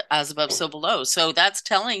knowledge, as above, so below. So that's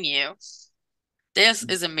telling you this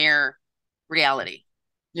is a mirror reality.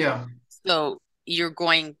 Yeah. So you're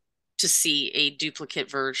going to see a duplicate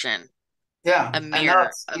version. Yeah. A mirror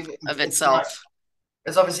of itself.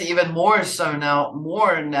 It's obviously even more so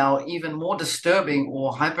now, even more disturbing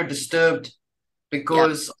or hyper disturbed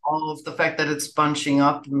because of the fact that it's bunching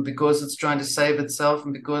up, and because it's trying to save itself,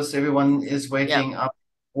 and because everyone is waking up,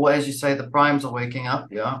 or as you say, the primes are waking up.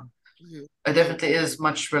 Yeah. It definitely is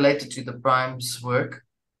much related to the primes' work,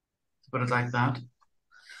 to put it like that.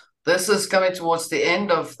 This is coming towards the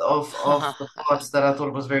end of the parts that I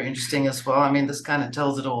thought was very interesting as well. I mean, this kind of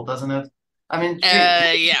tells it all, doesn't it? I mean,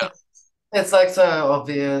 it's like so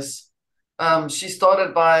obvious. She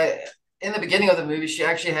started in the beginning of the movie, she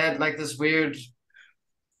actually had like this weird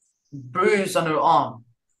bruise on her arm.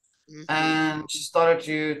 And she started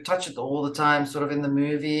to touch it all the time, sort of in the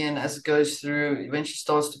movie. And as it goes through, when she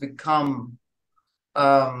starts to become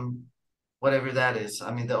whatever that is,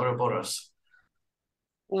 I mean, the Ouroboros.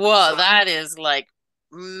 Well, that is like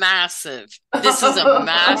massive. This is a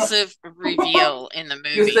massive reveal in the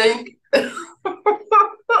You movie. think?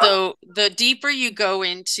 So the deeper you go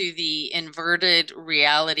into the inverted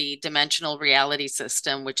reality, dimensional reality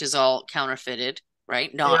system, which is all counterfeited,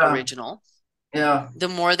 right? Not Yeah. original. Yeah. The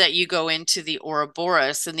more that you go into the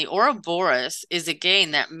Ouroboros, and the Ouroboros is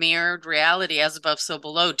again that mirrored reality, as above, so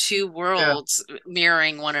below, two worlds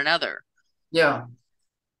mirroring one another. Yeah.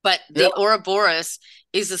 But Yeah. the Ouroboros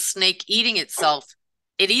is a snake eating itself.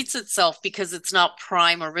 It eats itself because it's not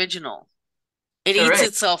prime original. It eats Correct.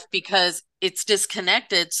 itself because it's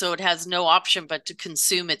disconnected, so it has no option but to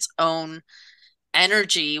consume its own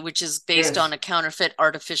energy, which is based Yes. on a counterfeit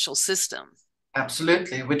artificial system.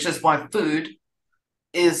 Absolutely. Which is why food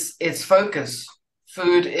is its focus.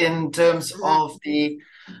 Food in terms of the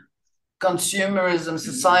consumerism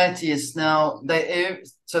society is now they've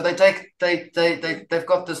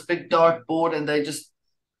got this big dark board and they just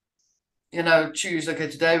choose, okay,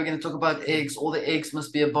 today we're going to talk about eggs, all the eggs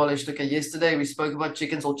must be abolished. Okay, yesterday we spoke about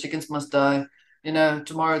chickens, all chickens must die.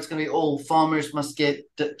 Tomorrow it's going to be all farmers must get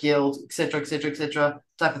killed, etc., etc., etc.,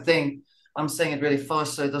 type of thing. I'm saying it really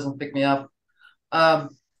fast so it doesn't pick me up.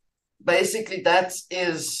 Basically that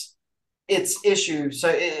is its issue.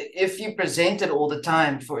 So if you present it all the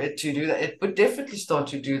time for it to do that, it would definitely start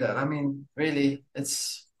to do that. I mean, really,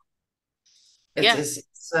 it's It's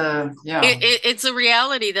a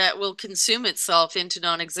reality that will consume itself into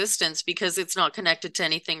non-existence because it's not connected to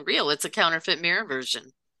anything real. It's a counterfeit mirror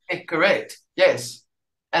version. Correct. Yes.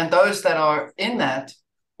 And those that are in that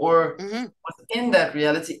or within that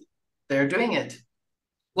reality, they're doing it.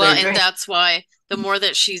 Well, and that's why the more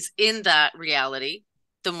that she's in that reality,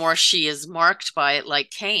 the more she is marked by it, like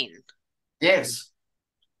Cain. Yes.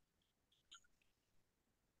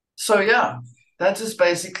 So yeah, that is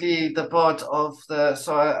basically the part of the.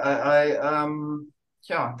 So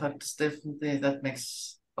that's definitely, that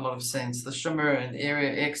makes a lot of sense. The shimmer and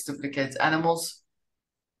area X duplicates animals,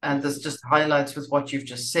 and this just highlights with what you've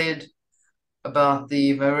just said about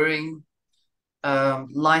the mirroring,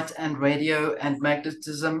 light and radio and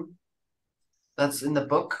magnetism. That's in the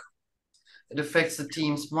book. It affects the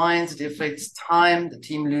team's minds. It affects time. The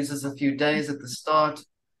team loses a few days at the start.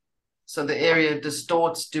 So the area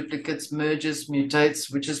distorts, duplicates, merges,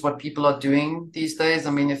 mutates, which is what people are doing these days.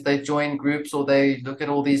 I mean, if they join groups or they look at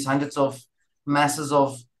all these hundreds of masses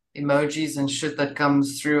of emojis and shit that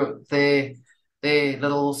comes through their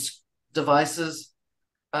little devices,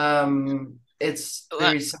 it's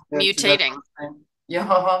very mutating.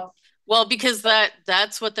 Yeah. Well, because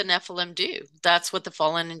that's what the Nephilim do. That's what the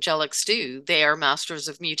fallen angelics do. They are masters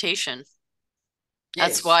of mutation. Yes.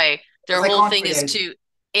 That's why their whole thing is to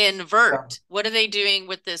invert. Yeah. What are they doing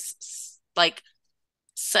with this like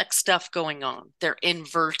sex stuff going on? They're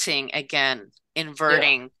inverting again,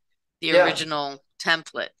 the original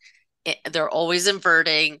template. They're always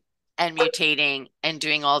inverting and mutating and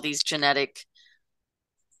doing all these genetic,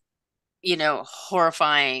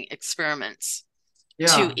 horrifying experiments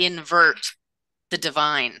to invert the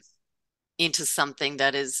divine into something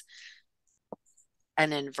that is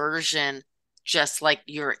an inversion, just like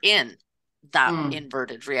you're in that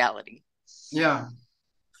inverted reality. Yeah.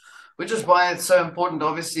 Which is why it's so important,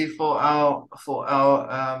 obviously, for our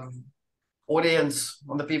audience,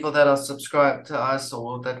 or the people that are subscribed to us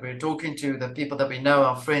or that we're talking to, the people that we know,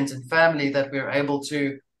 our friends and family, that we're able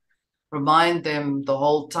to remind them the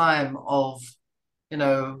whole time of,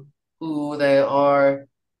 who they are,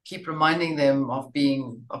 keep reminding them of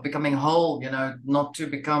becoming whole, not to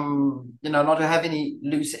become, not to have any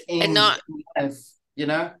loose ends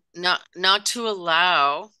in life, not to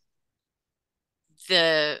allow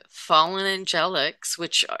the fallen angelics,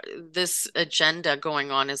 which this agenda going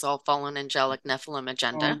on is all fallen angelic Nephilim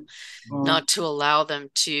agenda, not to allow them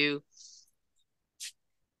to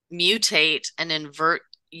mutate and invert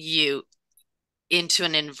you into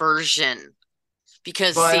an inversion.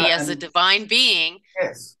 Because as a divine being,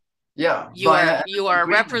 yes, yeah, you are a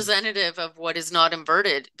representative of what is not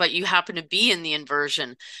inverted, but you happen to be in the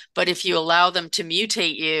inversion. But if you allow them to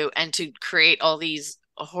mutate you and to create all these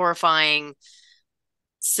horrifying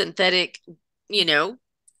synthetic,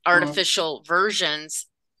 artificial versions,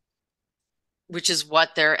 which is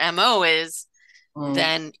what their MO is,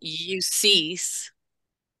 then you cease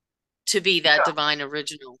to be that divine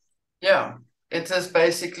original. Yeah, it is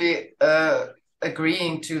basically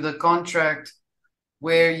agreeing to the contract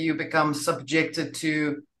where you become subjected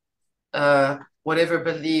to whatever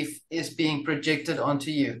belief is being projected onto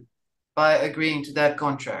you by agreeing to that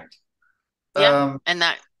contract. Yeah, and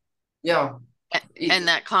that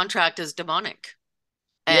contract is demonic,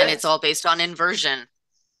 and it's all based on inversion.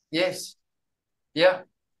 Yes. Yeah.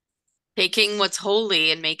 Taking what's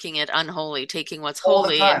holy and making it unholy, taking what's all the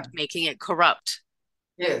holy and time. making it corrupt.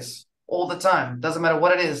 Yes, all the time. Doesn't matter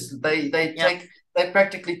what it is. Yep. They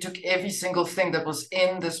practically took every single thing that was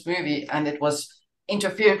in this movie and it was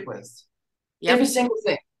interfered with. Every Yep. single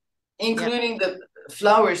thing, Yep. including the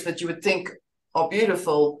flowers that you would think are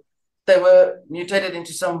beautiful. They were mutated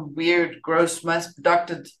into some weird, gross, mass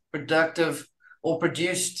productive or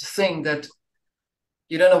produced thing that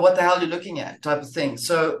you don't know what the hell you're looking at, type of thing.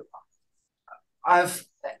 So I've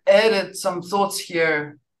added some thoughts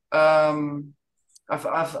here. I've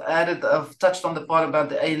touched on the part about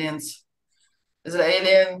the aliens. Is it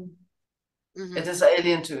alien? It is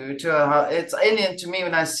alien it's alien to me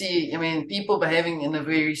when I see, I mean, people behaving in a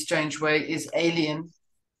very strange way is alien.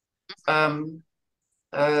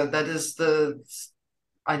 That is the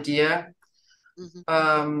idea.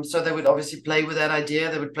 So they would obviously play with that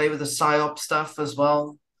idea. They would play with the psyop stuff as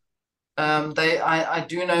well. I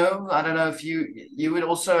do know, I don't know if you would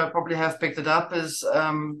also probably have picked it up, is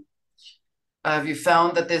have you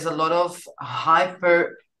found that there's a lot of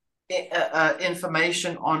hyper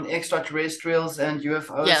information on extraterrestrials and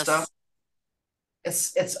UFO stuff?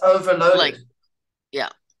 Yes. It's overloaded. Like, yeah.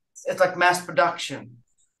 It's like mass production.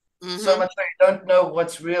 So much that you don't know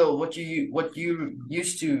what's real, what you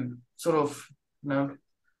used to sort of, you know,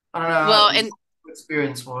 I don't know Well, how and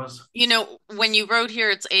experience was. you know, when you wrote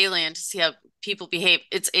here, it's alien to see how people behave.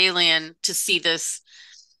 It's alien to see this.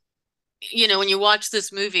 You know, when you watch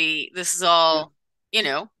this movie, this is all, you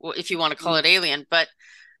know, if you want to call it alien, but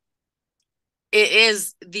it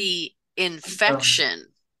is the infection.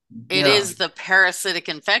 It Yeah, is the parasitic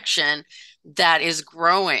infection that is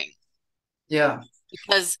growing yeah,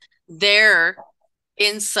 because they're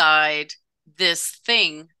inside this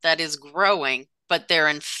thing that is growing, but they're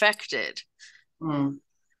infected.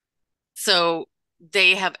 So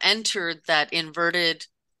they have entered that inverted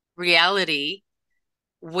reality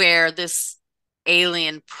where this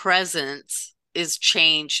alien presence is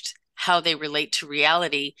changed how they relate to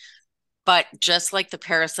reality. But just like the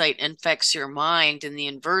parasite infects your mind in the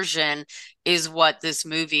inversion, is what this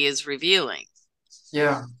movie is revealing.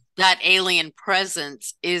 yeah, That alien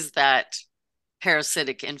presence is that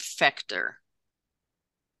parasitic infector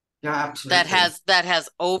yeah, that absolutely. has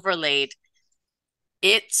overlaid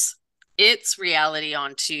its reality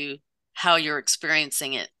onto how you're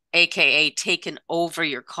experiencing it, aka taken over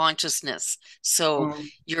your consciousness. So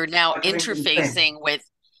you're now What we can think. interfacing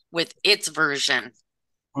with its version.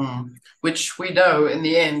 Which we know in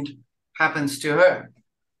the end happens to her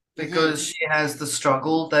because she has the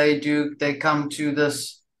struggle. They come to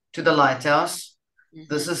the lighthouse.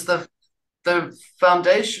 This is the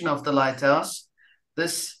foundation of the lighthouse.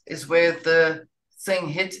 This is where the thing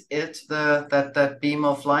hit it, that beam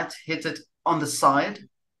of light hit it on the side.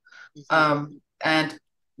 And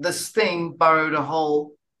this thing burrowed a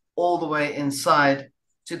hole all the way inside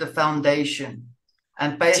to the foundation.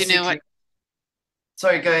 And Do you know basically, what?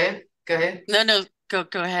 sorry, go ahead. Go ahead. No,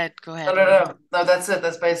 go ahead. Go No, ahead, no, Lauren. no. No, that's it.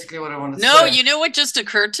 That's basically what I wanted to No, say. you know what just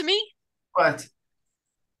occurred to me? What?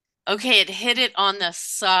 Okay, it hit it on the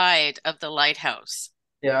side of the lighthouse.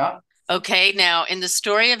 Yeah. Okay, now in the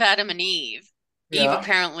story of Adam and Eve, Eve Yeah.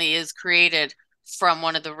 apparently is created from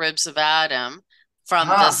one of the ribs of Adam from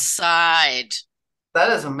the Huh. side.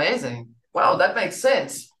 That is amazing. Wow, that makes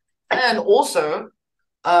sense. And also,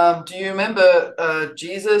 do you remember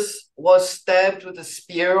Jesus was stabbed with a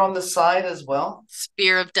spear on the side as well?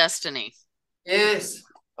 Spear of destiny. Yes.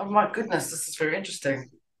 Oh my goodness, this is very interesting.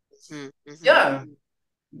 Mm-hmm. Yeah,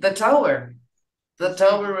 the tower. The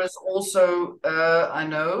tower is also, I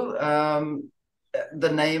know,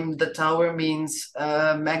 the name the tower means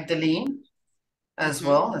Magdalene as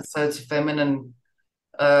well. So it's a feminine.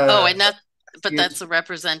 Oh, Uh, and but that's a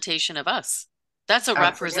representation of us. That's a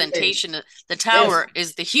absolutely. representation. The Yes. tower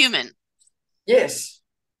is the human. Yes.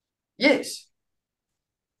 Yes.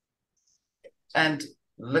 And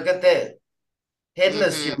look at that.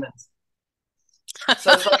 Headless humans.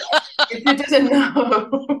 So it's like, if you didn't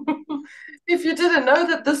know, if you didn't know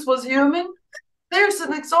that this was human, there's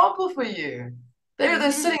an example for you.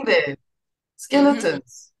 They're sitting there,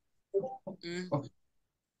 skeletons.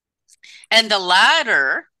 And the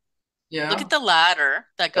ladder, look Yeah. at the ladder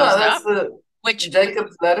that Yeah, goes that's up, the which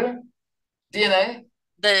Jacob's ladder, DNA.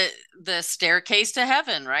 the staircase to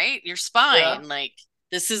heaven, right? Your Yeah. spine, like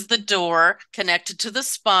this is the door connected to the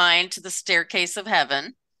spine to the staircase of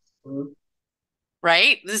heaven,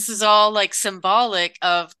 right? This is all like symbolic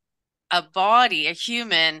of a body, a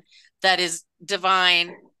human that is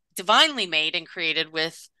divinely made and created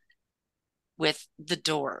with the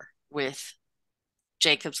door, with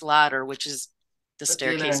Jacob's ladder, which is the The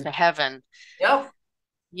staircase DNA. to heaven. Yep.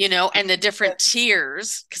 you know, and the different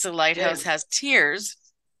tiers, because the lighthouse Yes. has tiers.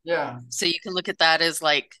 Yeah. So you can look at that as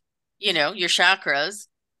like, you know, your chakras.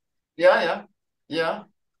 Yeah. Yeah. Yeah.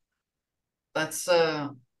 That's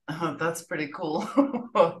that's pretty cool.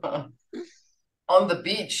 On the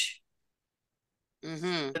beach.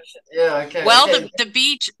 Hmm. Yeah, okay, Well, okay.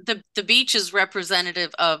 the beach is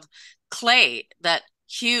representative of clay, that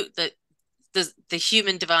the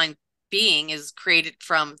human divine being is created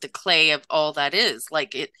from the clay of all that is.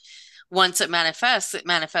 Like it, once it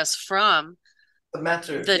manifests from The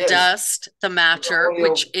matter, the yes. dust, the The matter,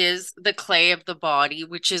 which primordial, is the clay of the body,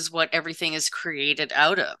 which is what everything is created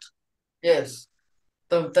out of. yes.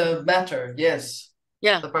 The matter, yes.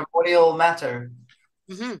 Yeah. The primordial matter.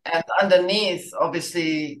 Hmm. And underneath,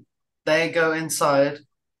 obviously, they go inside.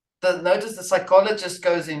 Notice the psychologist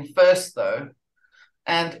goes in first though,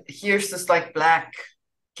 and here's this like black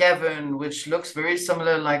cavern which looks very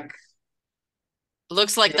similar, like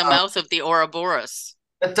Looks like the yeah, mouth of the Ouroboros.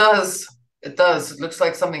 it does. It does. It looks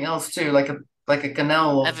like something else too, like a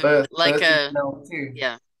canal of birth, Like birthing a, canal too.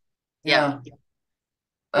 yeah, yeah. Yeah.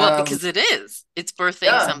 Well, Um, because it is. It's birthing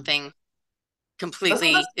yeah. something Doesn't this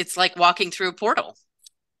completely. It's like walking through a portal.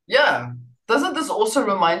 yeah. Doesn't this also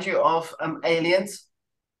remind you of Aliens?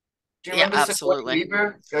 Do you Yeah, remember Sigourney absolutely.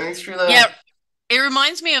 Weaver going through Yeah, the it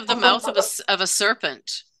reminds me of the mouth of a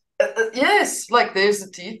serpent. yes, like there's the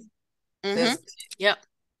teeth. Mm-hmm. There's Yep.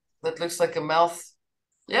 that looks like a mouth.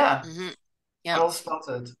 Yeah, Mm-hmm. Yep. well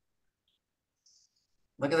spotted.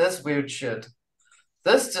 Look at this weird shit.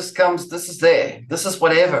 This just comes, this is there. This is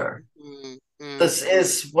whatever. Mm-hmm. This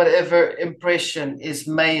is whatever impression is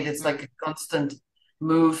made. It's Mm-hmm. like a constant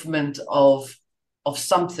movement of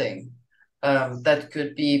something that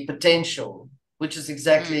could be potential, which is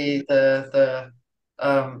exactly the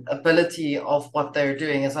ability of what they're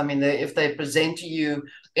doing. Is I mean, if they present to you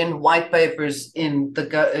in white papers in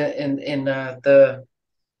the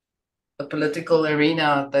political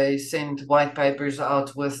arena, they send white papers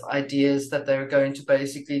out with ideas that they're going to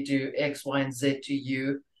basically do X, Y, and Z to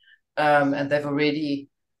you. And they've already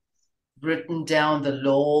written down the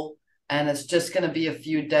law, and it's just going to be a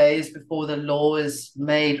few days before the law is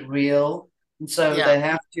made real. And so Yeah. they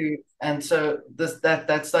have to, and so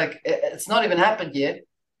that's like it's not even happened yet,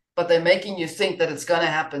 but they're making you think that it's going to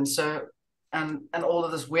happen. So, and all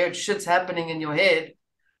of this weird shit's happening in your head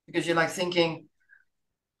because you're like thinking,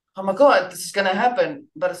 oh my God, this is going to happen,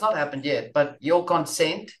 but it's not happened yet. But your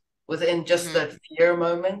consent within just Mm-hmm. that fear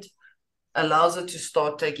moment allows it to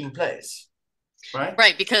start taking place, right?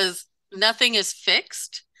 Right, because nothing is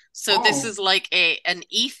fixed. So this Oh, is like an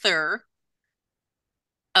ether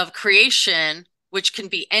of creation, which can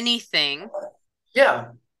be anything.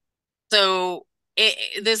 yeah, So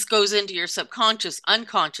this goes into your subconscious,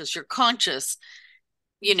 unconscious, your conscious,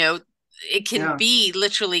 you know, it can yeah, be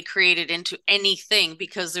literally created into anything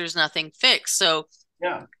because there's nothing fixed. So,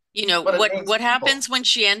 yeah. you know, But it needs what people. happens when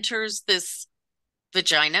she enters this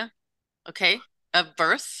vagina, okay, of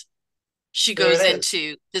birth? She There goes it is.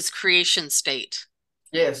 into this creation state.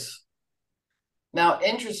 Yes. Now,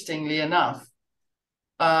 interestingly enough,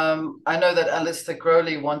 I know that Alistair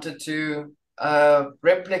Crowley wanted to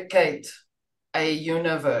replicate a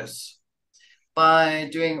universe by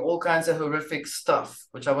doing all kinds of horrific stuff,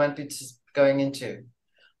 which I won't be going into.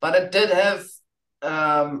 But it did have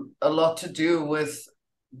a lot to do with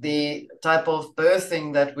the type of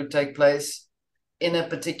birthing that would take place in a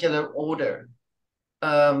particular order.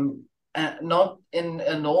 And not in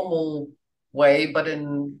a normal way, but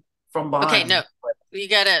in from Okay, behind. no,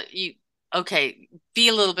 you okay, be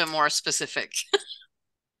a little bit more specific.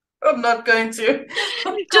 I'm not going to.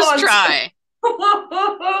 I Just can't. try.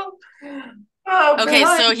 Okay,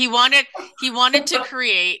 Behind. so he wanted to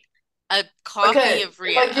create a copy Okay, of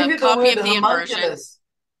if I give a you the copy word of the inversion. homunculus,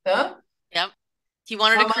 huh? Yep. He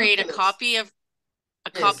wanted to create Homunculus.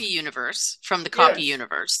 a copy Yes. universe from the copy Yes.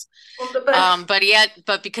 universe. From the back.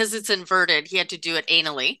 But because it's inverted, he had to do it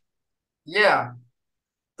anally. Yeah.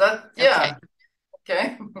 That. Okay. Yeah.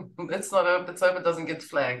 Okay. It's not open. Let's hope it doesn't get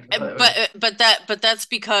flagged. But that's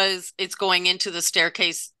because it's going into the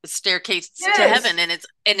staircase to Yes. heaven, and it's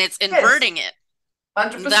Yes. inverting it.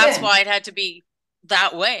 And that's 100%. why it had to be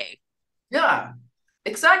that way. Yeah.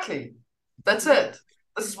 Exactly. That's Mhm. it.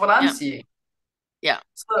 This is what I'm Yeah. seeing. Yeah,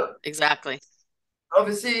 So exactly.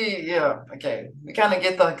 obviously, yeah. Okay. We kind of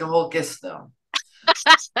get like a whole guess now.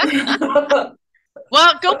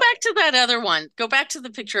 Well, go back to that other one. Go back to the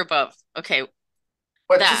picture above. Okay,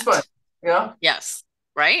 But just that. one. Yeah. Yes,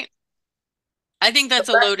 right? I think The that's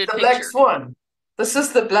a black, loaded the black picture. swan. This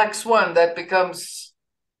is the black swan that becomes,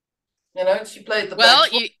 she played the black Well,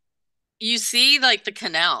 swan. you see like the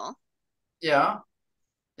canal, Yeah.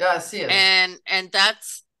 Yeah, I see it. And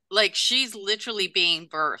that's like she's literally being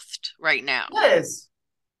birthed right now Yes.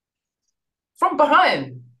 From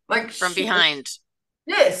behind. Like from she, behind.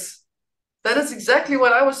 yes. That is exactly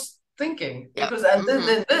what I was thinking. Yep. Because and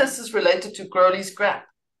then this is related to Crowley's crap,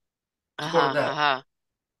 to call it that.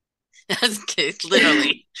 Okay,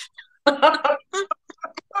 literally.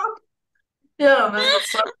 Yeah,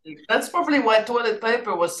 that's probably why toilet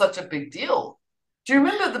paper was such a big deal. Do you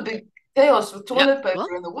remember the big chaos with Yep. toilet paper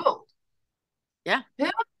Well, in the world? yeah.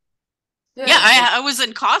 Yeah, Yeah, yeah, I was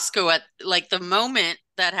in Costco at like the moment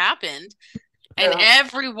that happened, and yeah.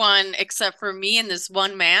 everyone except for me and this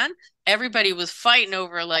one man, everybody was fighting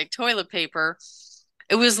over like toilet paper.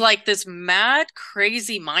 It was like this mad,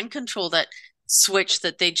 crazy mind control that switch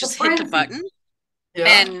that they The just hit the frenzy. button.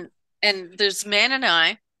 Yeah. And there's man and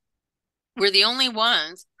I were the only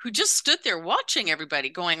ones who just stood there watching everybody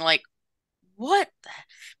going like, what?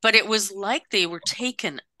 But it was like they were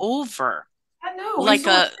taken over. I know, we Like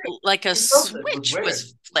saw it. a We felt it was switch weird.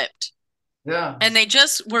 was flipped. Yeah. And they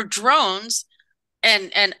just were drones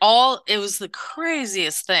and all it was the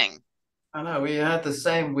craziest thing. I know, we had the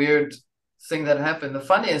same weird thing that happened. The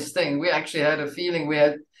funniest thing, we actually had a feeling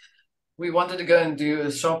we wanted to go and do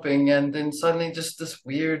a shopping, and then suddenly just this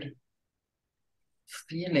weird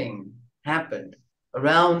feeling happened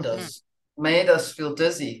around us, made us feel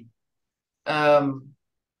dizzy. And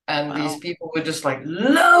these Wow. people were just like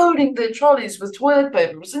loading their trolleys with toilet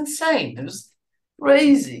paper. It was insane. It was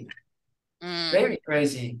crazy, very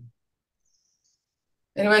crazy.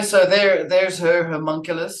 Anyway, so there's her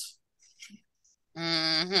homunculus,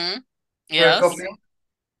 Mm-hmm. her Yes. copy,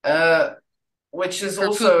 which is Her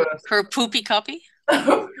also her poopy copy.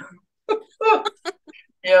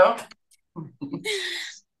 yeah.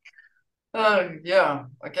 Yeah.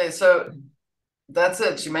 Okay, so that's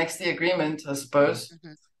it. She makes the agreement, I suppose.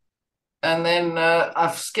 And then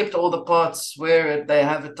I've skipped all the parts where they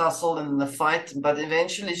have a tussle and the fight, but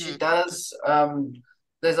eventually she does.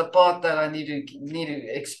 There's a part that I need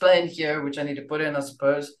to explain here, which I need to put in, I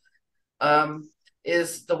suppose.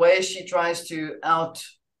 Is the way she tries to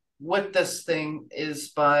outwit this thing is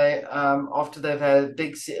by after they've had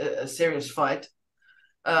a serious fight.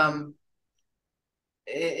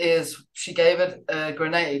 Is she gave it a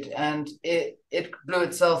grenade and it blew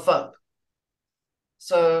itself up.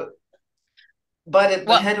 So but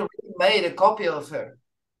they had already made a copy of her.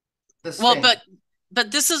 Well,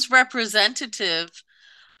 but this is representative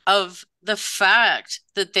of the fact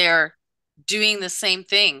that they're doing the same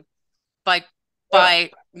thing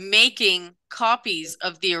by making copies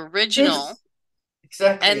of the original. Yes,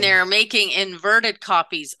 exactly. And they're making inverted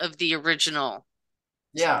copies of the original.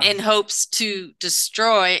 Yeah. In hopes to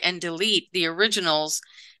destroy and delete the originals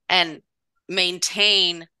and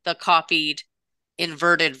maintain the copied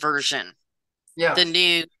inverted version. Yeah. The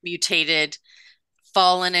new mutated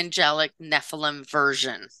fallen angelic Nephilim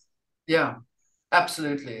version. Yeah,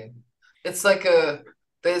 absolutely. It's like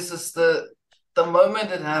there's this the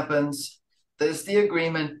moment it happens, there's the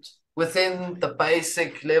agreement within the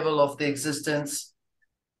basic level of the existence,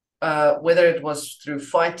 whether it was through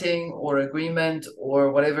fighting or agreement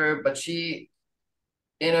or whatever, but she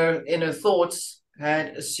in her thoughts had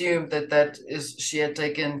assumed that she had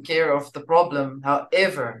taken care of the problem.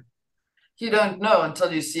 However, you don't know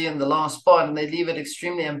until you see in the last part, and they leave it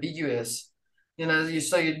extremely ambiguous.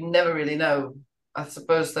 So you never really know. I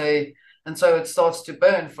suppose and so it starts to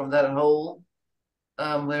burn from that hole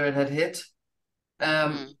where it had hit.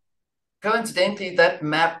 Coincidentally, that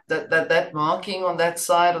map, that marking on that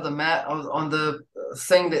side of the map, on the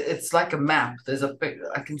thing, that it's like a map. There's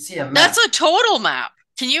I can see a map. That's a total map.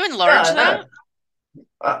 Can you enlarge that?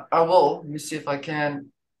 I will. Let me see if I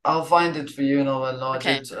can. I'll find it for you and I'll enlarge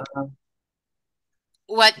it.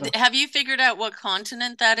 What have you figured out what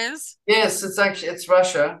continent that is? Yes, it's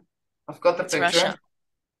Russia. I've got the picture. Russia.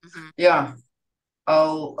 Yeah.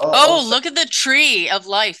 Look at the tree of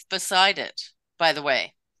life beside it, by the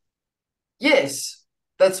way. Yes,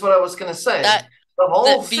 that's what I was going to say. The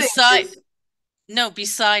whole thing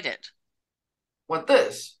beside it. What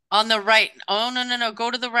this? On the right. Oh, no.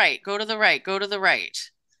 Go to the right. Go to the right. Go to the right.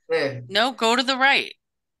 There. No, go to the right.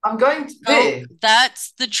 I'm going to there.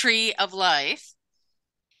 That's the tree of life.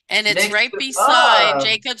 And it's right beside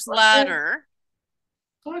Jacob's ladder.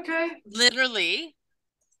 Okay. Literally.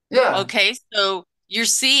 Yeah. Okay, so you're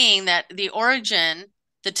seeing that the origin,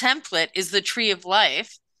 the template is the tree of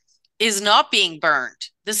life, is not being burned.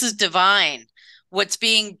 This is divine. What's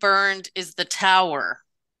being burned is the tower.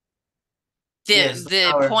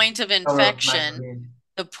 The point of infection,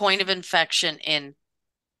 the point of infection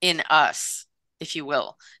in us, if you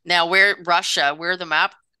will. Now, where the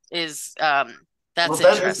map is That's Well,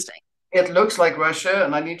 that is, interesting. it looks like Russia,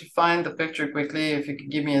 and I need to find the picture quickly. If you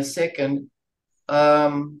could give me a second.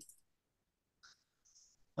 Um,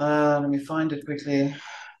 let me find it quickly.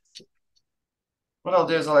 What I'll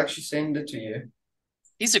do is I'll actually send it to you.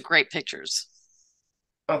 These are great pictures.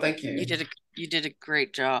 Oh, thank you. You did a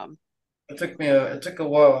great job. It took a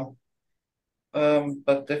while.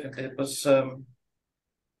 But definitely it was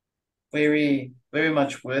very, very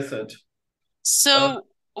much worth it. So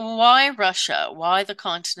why Russia? Why the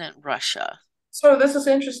continent Russia? So this is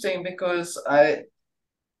interesting because I'll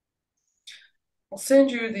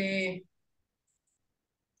send you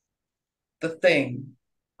the thing.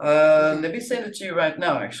 Let me send it to you right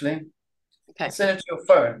now, actually. Okay. I'll send it to your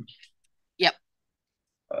phone. Yep.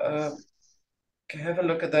 Okay, have a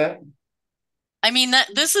look at that. I mean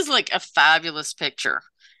this is like a fabulous picture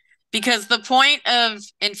because the point of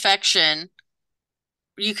infection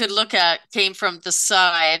you could look at came from the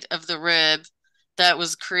side of the rib that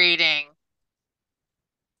was creating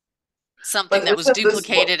something But that was isn't this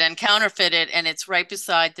what? duplicated and counterfeited, and it's right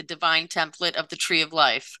beside the divine template of the tree of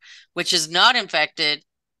life, which is not infected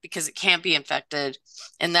because it can't be infected,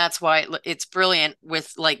 and that's why it's brilliant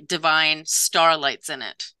with like divine starlights in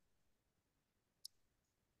it.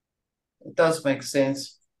 It does make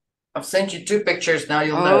sense. I've sent you two pictures now,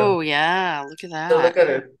 you'll know. Oh yeah, look at So that. look at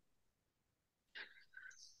it.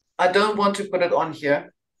 I don't want to put it on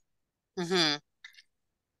here. Mm-hmm.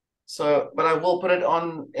 So, but I will put it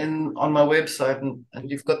on my website, and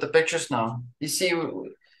you've got the pictures now. You see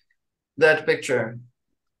that picture?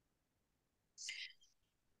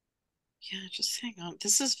 Yeah, just hang on.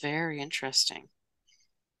 This is very interesting.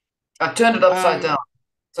 I turned it upside down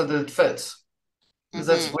so that it fits. Because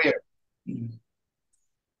that's Mm-hmm. weird.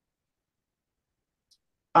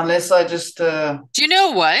 Unless I just Do you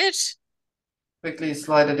know what? quickly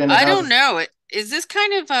slide it in and I out. don't know. Is this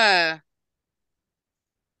kind of a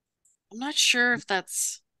I'm not sure if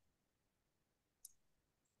that's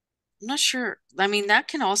I'm not sure. I mean, that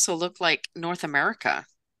can also look like North America.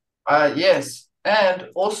 Yes. And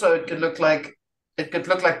also it could look like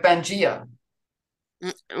Pangea.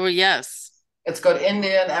 Well, yes. It's got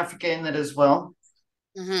India and Africa in it as well.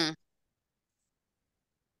 Mm-hmm.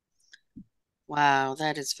 Wow,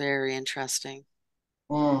 that is very interesting.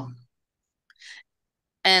 Mm.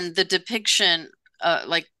 And the depiction,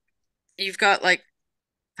 like you've got like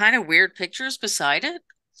kind of weird pictures beside it.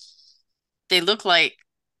 They look like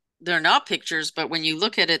they're not pictures, but when you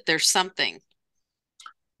look at it, there's something.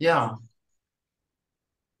 Yeah.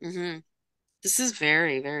 Mm-hmm. This is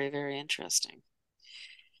very, very, very interesting.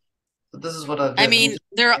 So this is what I I did. mean,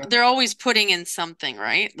 they're always putting in something,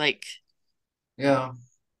 right? Like, Yeah.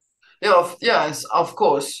 Yeah, of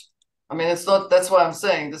course. I mean, it's not. That's why I'm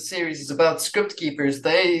saying the series is about script keepers.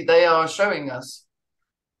 They are showing us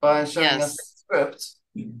by showing us the yes. script.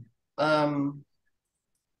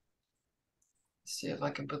 See if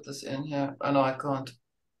I can put this in here. Oh no, I can't.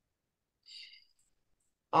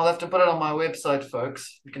 I'll have to put it on my website,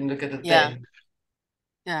 folks. You can look at it Yeah. there.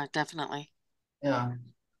 Yeah, definitely. Yeah.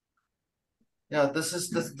 Yeah,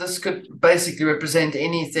 this could basically represent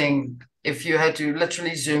anything. If you had to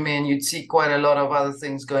literally zoom in, you'd see quite a lot of other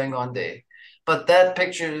things going on there. But that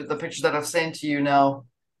picture, the picture that I've sent to you now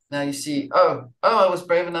you see, I was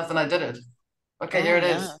brave enough and I did it. Okay, Oh, here it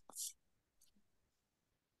yeah. is.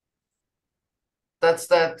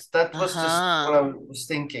 That was just Uh-huh. what I was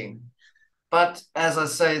thinking. But as I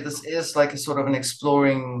say, this is like a sort of an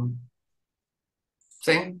exploring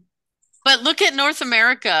thing. But look at North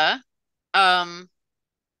America, um,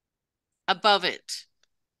 above it,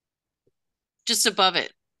 just above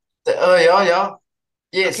it. Oh yeah, yeah.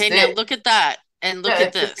 Yes, Okay, now there. look at that and look Yeah,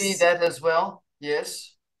 at it could be this. that as well.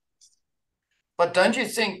 Yes. But don't you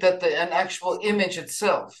think that an actual image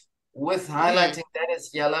itself, with Hmm. highlighting that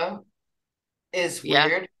as yellow, is Yeah,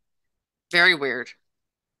 weird? very weird.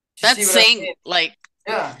 Do you see That's what I saying mean? like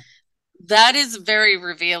Yeah, that is very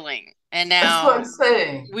revealing. And that's what I'm now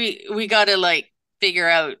saying. we got to like figure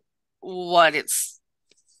out what it's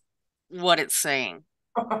saying.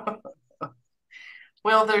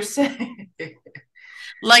 Well, they're saying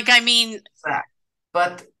Like, I mean, that,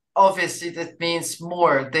 but obviously that means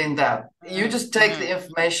more than that. You just take mm-hmm, the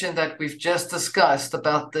information that we've just discussed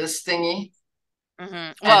about this thingy mm-hmm.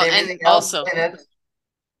 and Well, everything and else also in it,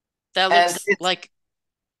 that and looks it's like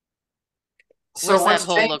what so does that what's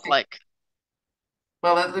hole look changing? like?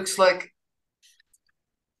 Well, it looks like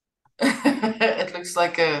it looks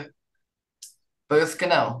like a birth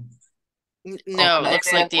canal of No, an it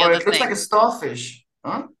looks like alien, the or other it looks like a thing. starfish.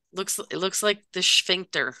 Huh? It looks like the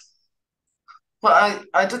sphincter. Well,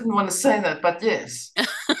 I didn't want to say that, but yes.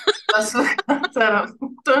 Let's look at that. I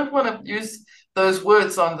don't want to use those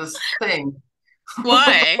words on this thing.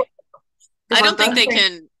 Why? I Because I don't think don't they think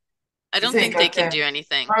can. I you don't think, think they can okay, do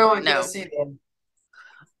anything. how are we gonna No, see them?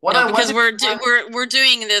 What no, I because wanted to we're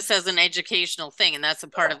doing this as an educational thing, and that's a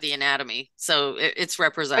part of the anatomy. So it's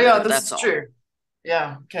oh, yeah, representative. this That's is all. true.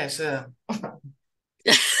 Yeah, okay, so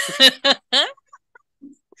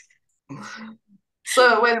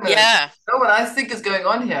so wait a minute. Yeah. You know what I think is going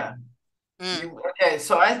on here? Mm, Okay,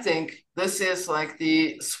 so I think this is like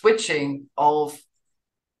the switching of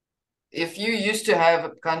if you used to have a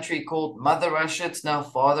country called Mother Russia, it's now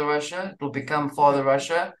Father Russia. It will become Father mhm,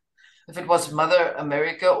 Russia. If it was Mother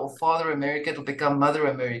America or Father America, it'll become Mother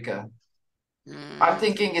America. I'm mm.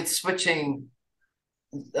 thinking it's switching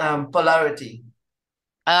polarity,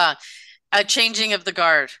 Uh, a changing of the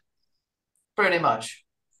guard. pretty much.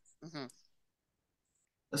 Hmm.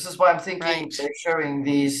 This is why I'm thinking Right. they're showing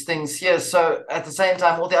these things here. So at the same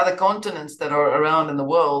time, all the other continents that are around in the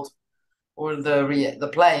world or the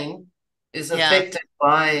plane is Yeah. affected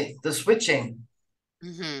by the switching,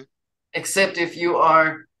 Hmm. except if you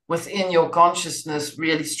are within your consciousness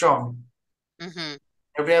really strong. Hmm.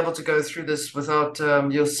 You'll be able to go through this without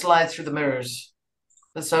you'll slide through the mirrors.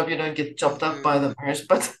 Let's hope you don't get chopped up Hmm. by the mirrors,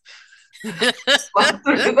 but slide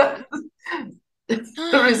through that.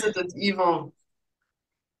 The Resident Evil.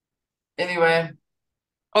 Anyway,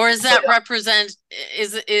 Or is so that represent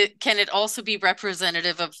is it can it also be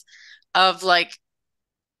representative of like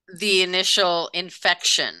the initial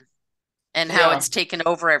infection and how yeah, it's taken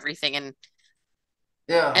over everything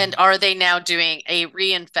yeah, and are they now doing a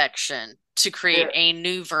reinfection to create yeah. a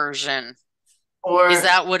new version? Is Or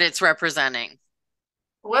that what it's representing?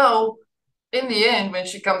 well, in the end, when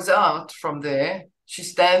she comes out from there, she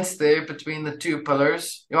stands there between the two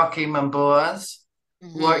pillars, Joachim and Boaz,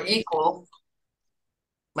 who Hmm. are equal,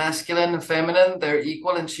 masculine and feminine. They're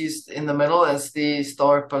equal, and she's in the middle as the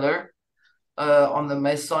star pillar on the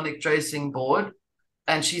Masonic tracing board,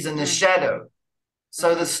 and she's in the Hmm. shadow.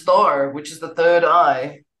 So the Hmm. star, which is the third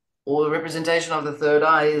eye, or the representation of the third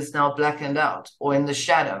eye, is now blackened out or in the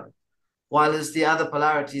shadow, while as the other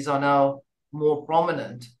polarities are now more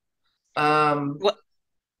prominent What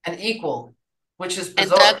and equal, which is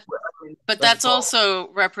and that bizarre. I mean, but that's that's bizarre. also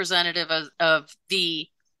representative of the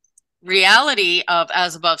reality of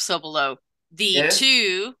as above, so below. The Yes,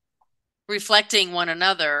 two reflecting one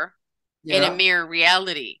another in a yeah, mirror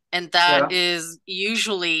reality. And that yeah, is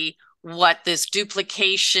usually what this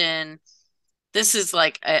duplication, this is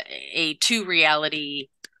like a two reality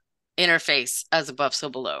interface as above, so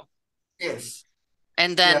below. yes,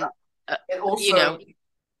 And yeah. then, uh, And you know,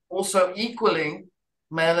 also equaling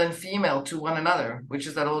male and female to one another, which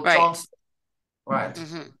is that old right. chance, right?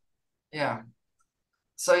 Hmm. Yeah.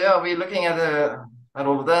 So yeah, we're looking at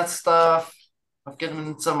all of that stuff. I've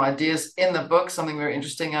given some ideas in the book, something very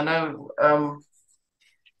interesting. I know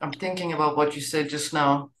I'm thinking about what you said just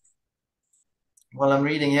now while I'm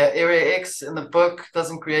reading here. Area X in the book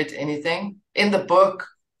doesn't create anything. In the book,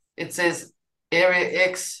 it says Area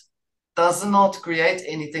X does not create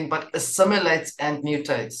anything but assimilates and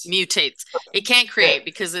mutates. Mutates. It can't Yeah, create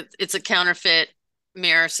because it's a counterfeit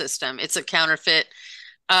mirror system. It's a counterfeit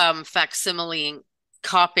facsimiling,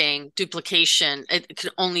 copying, duplication. It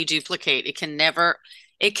can only duplicate. It can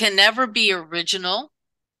never be original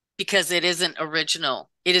because it isn't original.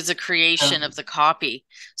 It is a yeah, creation of the copy.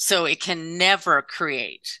 So it can never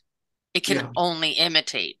create. It can yeah. only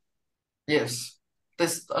imitate. Yes.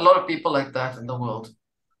 There's a lot of people like that in the world.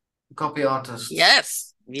 Copy artists.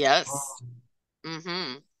 Yes. Yes.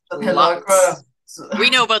 Mm-hmm. Hilakra. Lots. We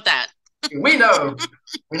know about that. We know.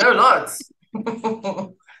 We know lots.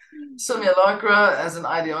 Simulacra as an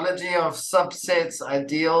ideology of subsets,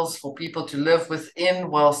 ideals for people to live within,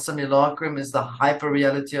 while simulacrum is the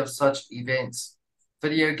hyper-reality of such events.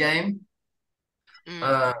 Video game Mm,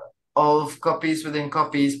 uh, of copies within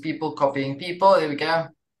copies, people copying people. There we go.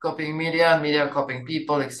 Copying media, media copying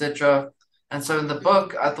people, etc. And so in the mm-hmm,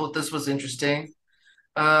 book, I thought this was interesting.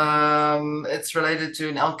 It's related to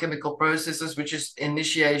an alchemical processes, which is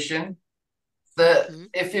initiation. The mm-hmm,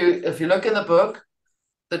 if you look in the book,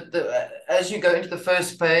 as you go into the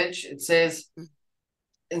first page, it says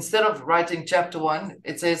instead of writing chapter one,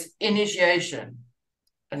 it says initiation.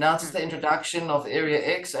 Announces mm-hmm. the introduction of Area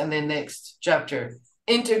X, and then next chapter,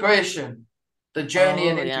 integration, the journey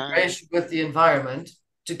and Oh, yeah. integration with the environment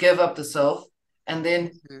to give up the self. And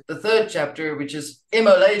then Mm-hmm, the third chapter, which is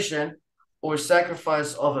immolation or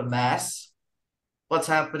sacrifice of a mass, what's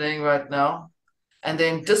happening right now. And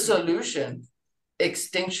then mm-hmm. dissolution,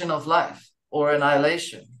 extinction of life or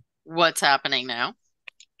annihilation. What's happening now?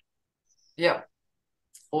 Yeah.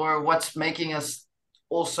 Or what's making us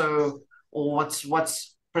also, or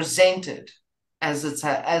what's presented. as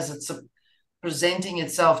it's presenting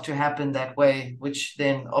itself to happen that way, which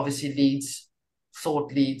then obviously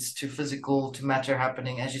thought leads to physical, to matter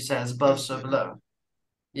happening, as you say, as above, so below.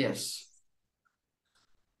 Yes.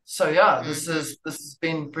 So yeah, this has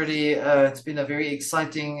been pretty. It's been a very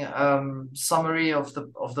exciting summary of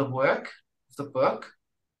the work of the book.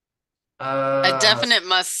 A definite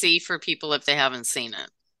must see for people if they haven't seen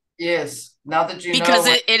it. Yes, now that you Because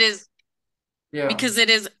know, it is yeah, because it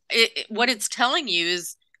is what it's telling you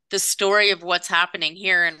is the story of what's happening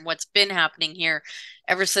here and what's been happening here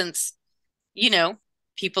ever since,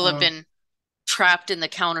 people have been trapped in the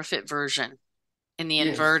counterfeit version, in the yes,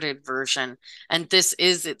 inverted version. And this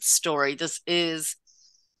is its story. This is,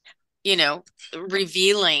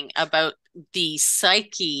 revealing about the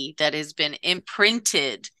psyche that has been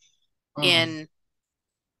imprinted in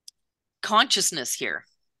consciousness here.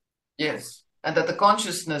 yes, and that the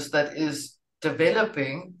consciousness that is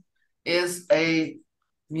developing is a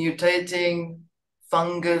mutating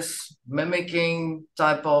fungus mimicking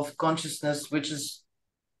type of consciousness, which is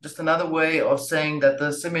just another way of saying that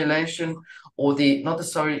the simulation, or the not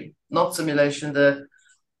simulation, the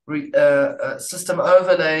system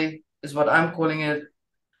overlay is what I'm calling it,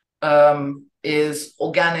 is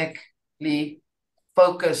organically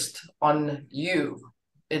focused on you.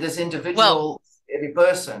 It is individual, every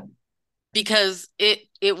person. Because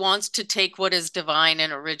it wants to take what is divine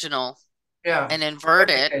and original, Yeah, and invert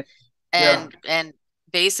it, and yeah, and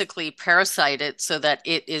basically parasite it so that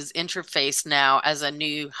it is interfaced now as a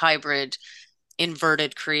new hybrid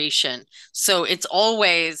inverted creation. So it's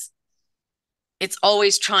always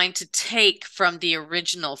trying to take from the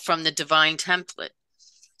original, from the divine template.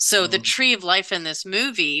 So the tree of life in this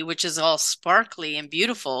movie, which is all sparkly and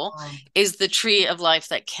beautiful, is the tree of life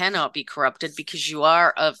that cannot be corrupted because you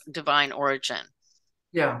are of divine origin.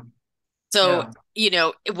 yeah. So,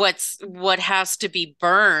 what has to be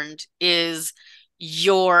burned is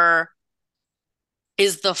the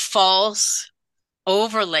false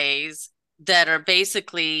overlays that are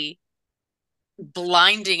basically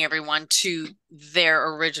blinding everyone to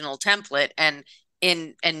their original template, and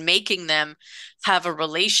making them have a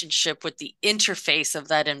relationship with the interface of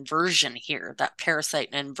that inversion here, that parasite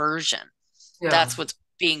and inversion. That's what's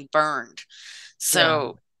being burned.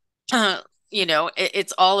 So,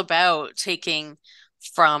 it's all about taking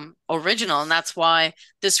from original. And that's why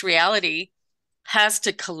this reality has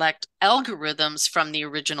to collect algorithms from the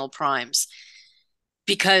original primes,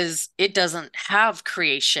 because it doesn't have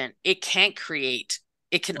creation. It can't create.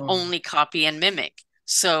 It can only copy and mimic.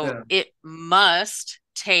 So it must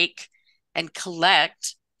take and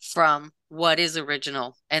collect from what is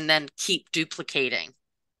original and then keep duplicating.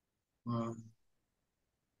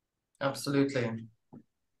 Absolutely.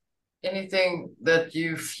 Anything that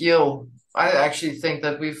you feel? I actually think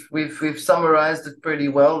that we've summarized it pretty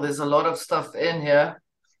well. There's a lot of stuff in here,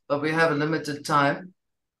 but we have a limited time.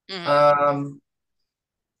 I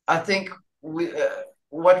think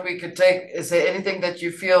what we could take, is there anything that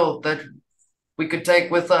you feel that we could take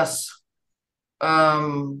with us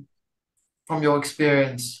from your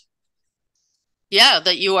experience? Yeah,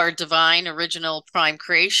 that you are divine, original, prime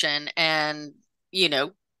creation, and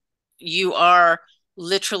you are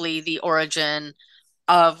literally the origin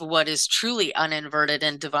of what is truly uninverted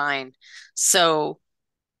and divine. So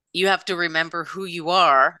you have to remember who you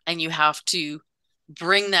are, and you have to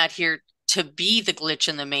bring that here to be the glitch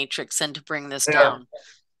in the matrix and to bring this down.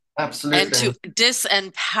 Absolutely. And to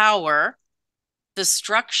disempower the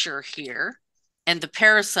structure here and the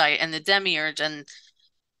parasite and the demiurge, and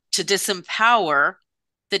to disempower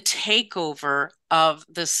the takeover of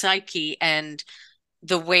the psyche and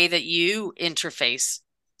the way that you interface.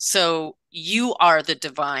 So you are the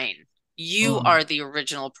divine. You are the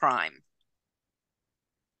original prime.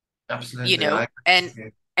 Absolutely.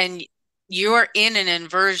 And you're in an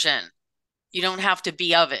inversion. You don't have to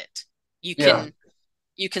be of it. You can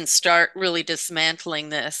start really dismantling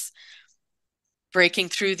this, breaking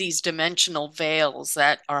through these dimensional veils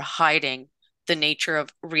that are hiding the nature of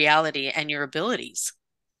reality and your abilities.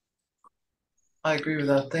 I agree with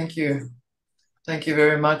that. Thank you. Thank you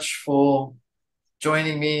very much for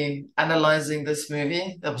joining me analyzing this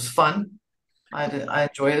movie. That was fun. I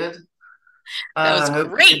enjoyed it. That was I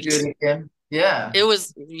hope we can do it again. Yeah. It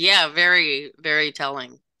was, very, very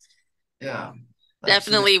telling. Yeah.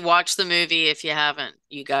 Definitely watch the movie if you haven't,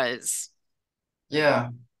 you guys. Yeah.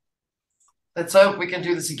 Let's hope we can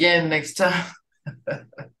do this again next time.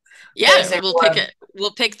 Yeah,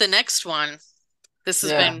 we'll pick the next one. This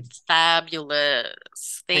has been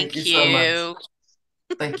fabulous. Thank you so much.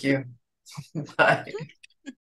 Thank you. Bye.